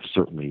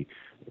 certainly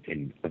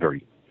in a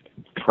very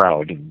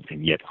proud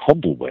and yet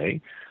humble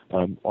way.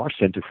 Our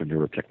Center for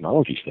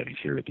Neurotechnology Studies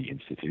here at the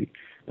Institute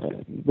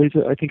lays,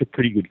 I think, a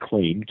pretty good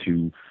claim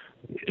to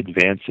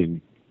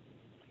advancing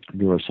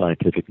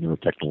neuroscientific,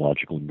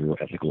 neurotechnological, and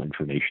neuroethical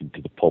information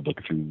to the public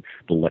through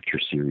the lecture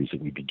series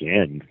that we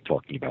began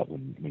talking about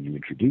when you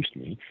introduced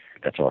me.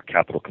 That's our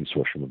Capital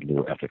Consortium of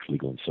Neuroethics,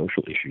 Legal, and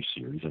Social Issues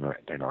series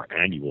and our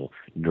annual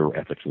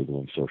Neuroethics, Legal,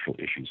 and Social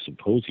Issues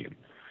Symposium.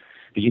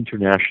 The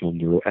International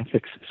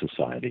Neuroethics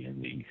Society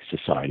and the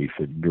Society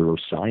for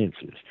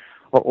Neurosciences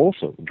are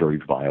also very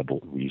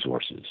viable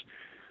resources.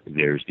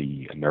 There's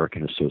the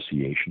American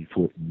Association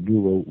for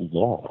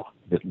Neurolaw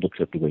that looks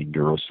at the way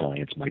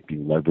neuroscience might be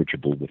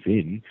leverageable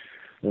within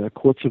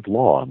courts of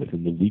law,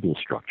 within the legal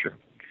structure.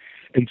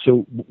 And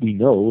so what we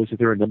know is that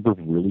there are a number of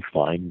really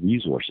fine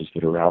resources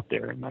that are out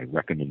there, and my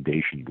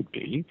recommendation would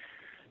be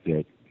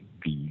that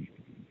the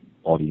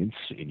audience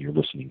and your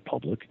listening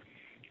public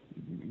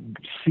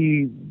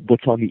see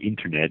what's on the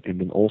internet and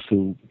then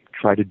also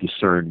try to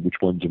discern which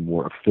ones are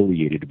more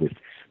affiliated with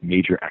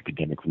major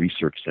academic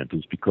research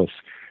centers, because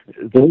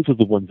those are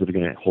the ones that are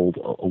going to hold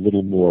a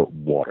little more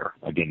water.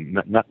 Again,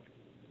 not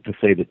to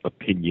say that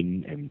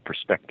opinion and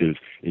perspective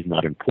is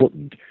not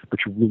important, but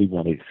you really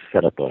want to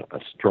set up a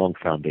strong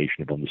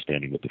foundation of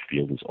understanding what the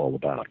field is all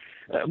about.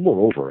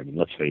 Moreover, I mean,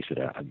 let's face it,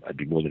 I'd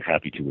be more than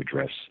happy to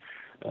address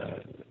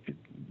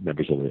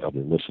members of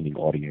the listening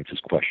audience's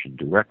question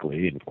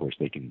directly, and of course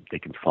they can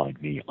find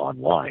me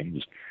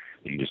online.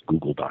 You can just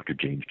Google Dr.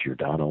 James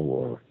Giordano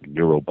or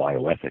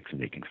neurobioethics,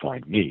 and they can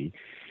find me.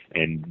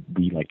 And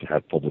we like to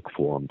have public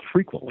forums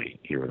frequently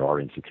here at our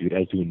institute,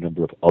 as do a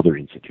number of other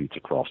institutes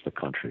across the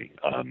country.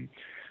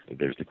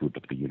 There's the group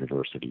at the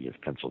University of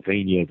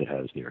Pennsylvania that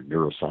has their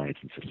Neuroscience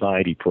and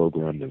Society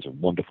program. There's a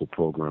wonderful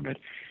program at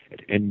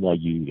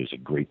NYU. There's a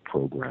great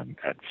program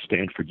at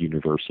Stanford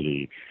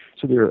University.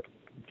 So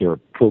there are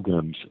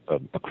programs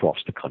across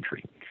the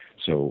country.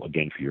 So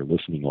again, for your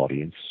listening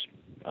audience,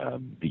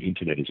 the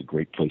internet is a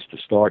great place to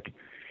start,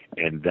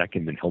 and that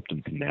can then help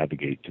them to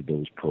navigate to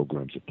those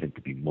programs that tend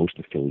to be most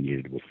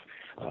affiliated with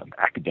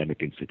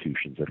academic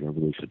institutions that will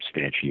really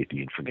substantiate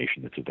the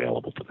information that's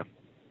available to them.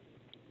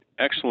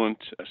 Excellent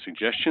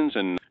suggestions,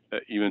 and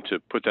even to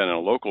put that in a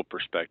local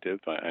perspective,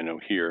 I know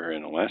here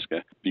in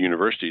Alaska, the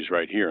university is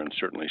right here, and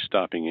certainly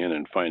stopping in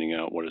and finding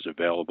out what is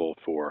available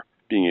for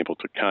being able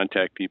to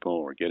contact people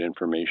or get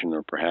information,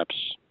 or perhaps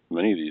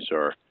many of these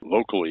are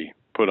locally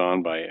put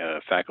on by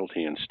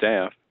faculty and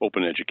staff,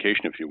 open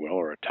education, if you will,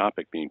 or a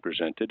topic being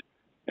presented.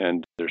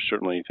 And there's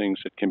certainly things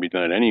that can be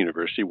done at any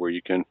university where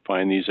you can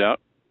find these out,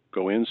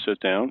 go in,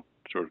 sit down,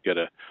 sort of get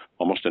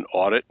almost an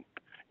audit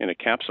in a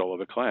capsule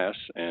of a class,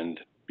 and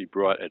be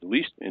brought at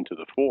least into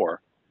the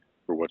fore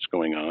for what's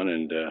going on.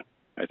 And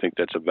I think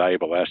that's a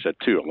valuable asset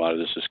too. A lot of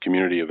this is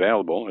community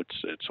available.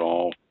 It's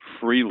all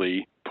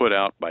freely put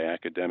out by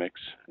academics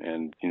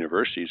and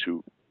universities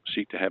who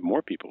seek to have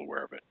more people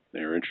aware of it.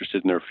 They're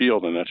interested in their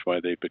field, and that's why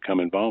they've become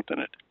involved in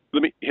it.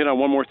 Let me hit on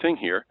one more thing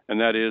here, and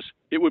that is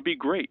it would be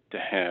great to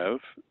have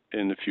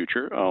in the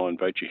future, I'll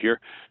invite you here,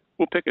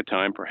 we'll pick a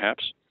time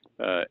perhaps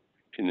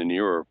in the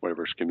near or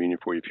whatever's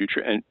convenient for you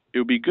future, and it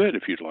would be good,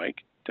 if you'd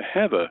like, to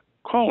have a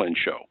call-in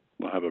show.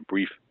 We'll have a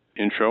brief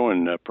intro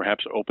and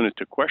perhaps open it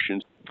to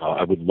questions.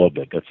 I would love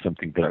that. That's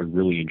something that I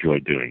really enjoy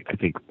doing. I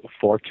think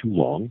far too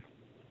long,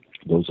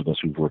 those of us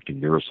who've worked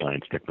in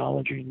neuroscience,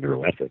 technology, and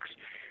neuroethics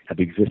have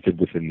existed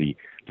within the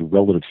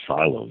relative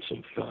silos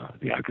of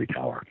the ivory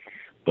tower.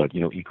 But,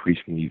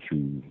 increasingly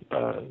through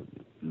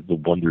the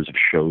wonders of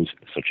shows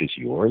such as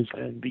yours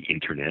and the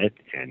internet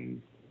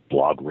and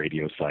blog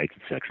radio sites,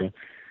 etc.,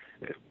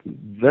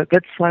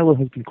 that silo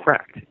has been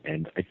cracked.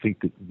 And I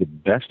think that the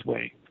best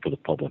way for the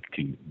public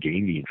to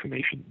gain the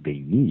information they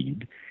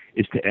need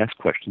is to ask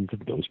questions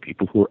of those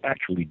people who are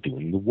actually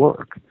doing the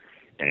work.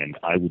 And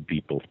I would be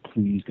both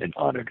pleased and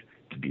honored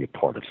to be a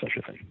part of such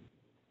a thing.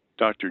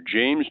 Dr.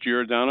 James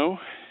Giordano,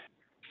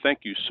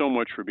 thank you so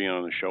much for being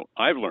on the show.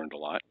 I've learned a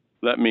lot.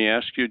 Let me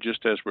ask you,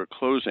 just as we're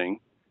closing,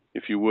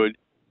 if you would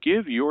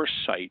give your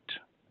site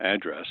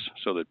address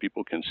so that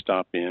people can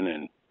stop in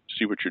and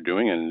see what you're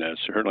doing and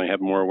certainly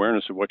have more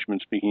awareness of what you've been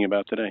speaking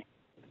about today.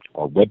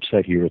 Our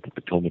website here at the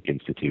Potomac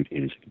Institute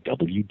is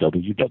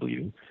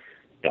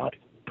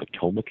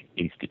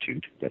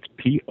www.potomacinstitute, that's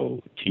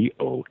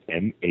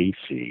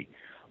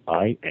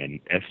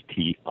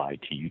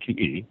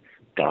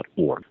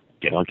POTOMACINSTITUTE.org.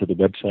 Get onto the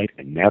website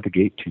and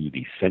navigate to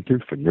the Center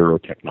for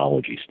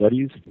Neurotechnology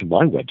Studies, to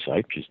my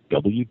website, which is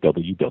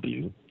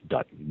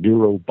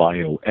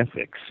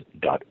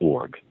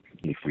www.neurobioethics.org.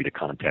 Feel free to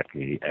contact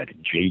me at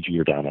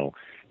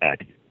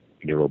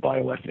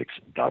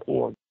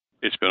jgiordano@neurobioethics.org.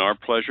 It's been our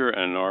pleasure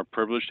and our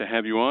privilege to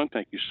have you on.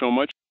 Thank you so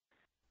much.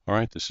 All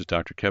right, this is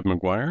Dr. Kevin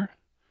Maguire,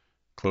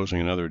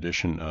 closing another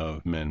edition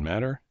of Men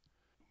Matter.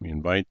 We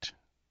invite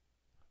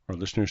our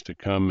listeners to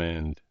come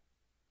and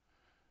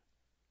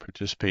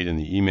participate in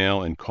the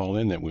email and call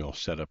in that we'll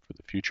set up for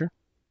the future.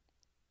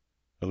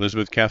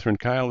 Elizabeth Catherine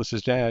Kyle, this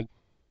is Dad.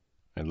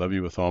 I love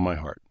you with all my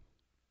heart.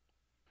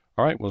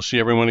 All right, we'll see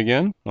everyone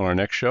again on our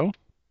next show.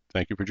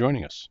 Thank you for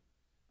joining us.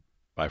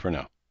 Bye for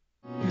now.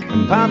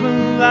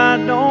 Papa, I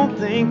don't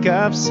think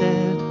I've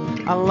said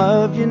I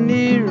love you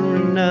near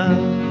enough.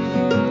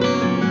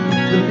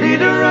 The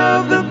leader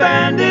of the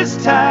band is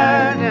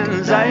tired and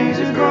his eyes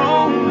are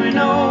growing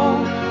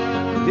old.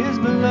 His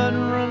blood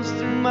runs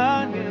through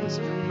my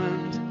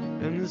instrument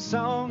and the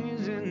song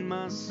is in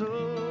my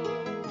soul.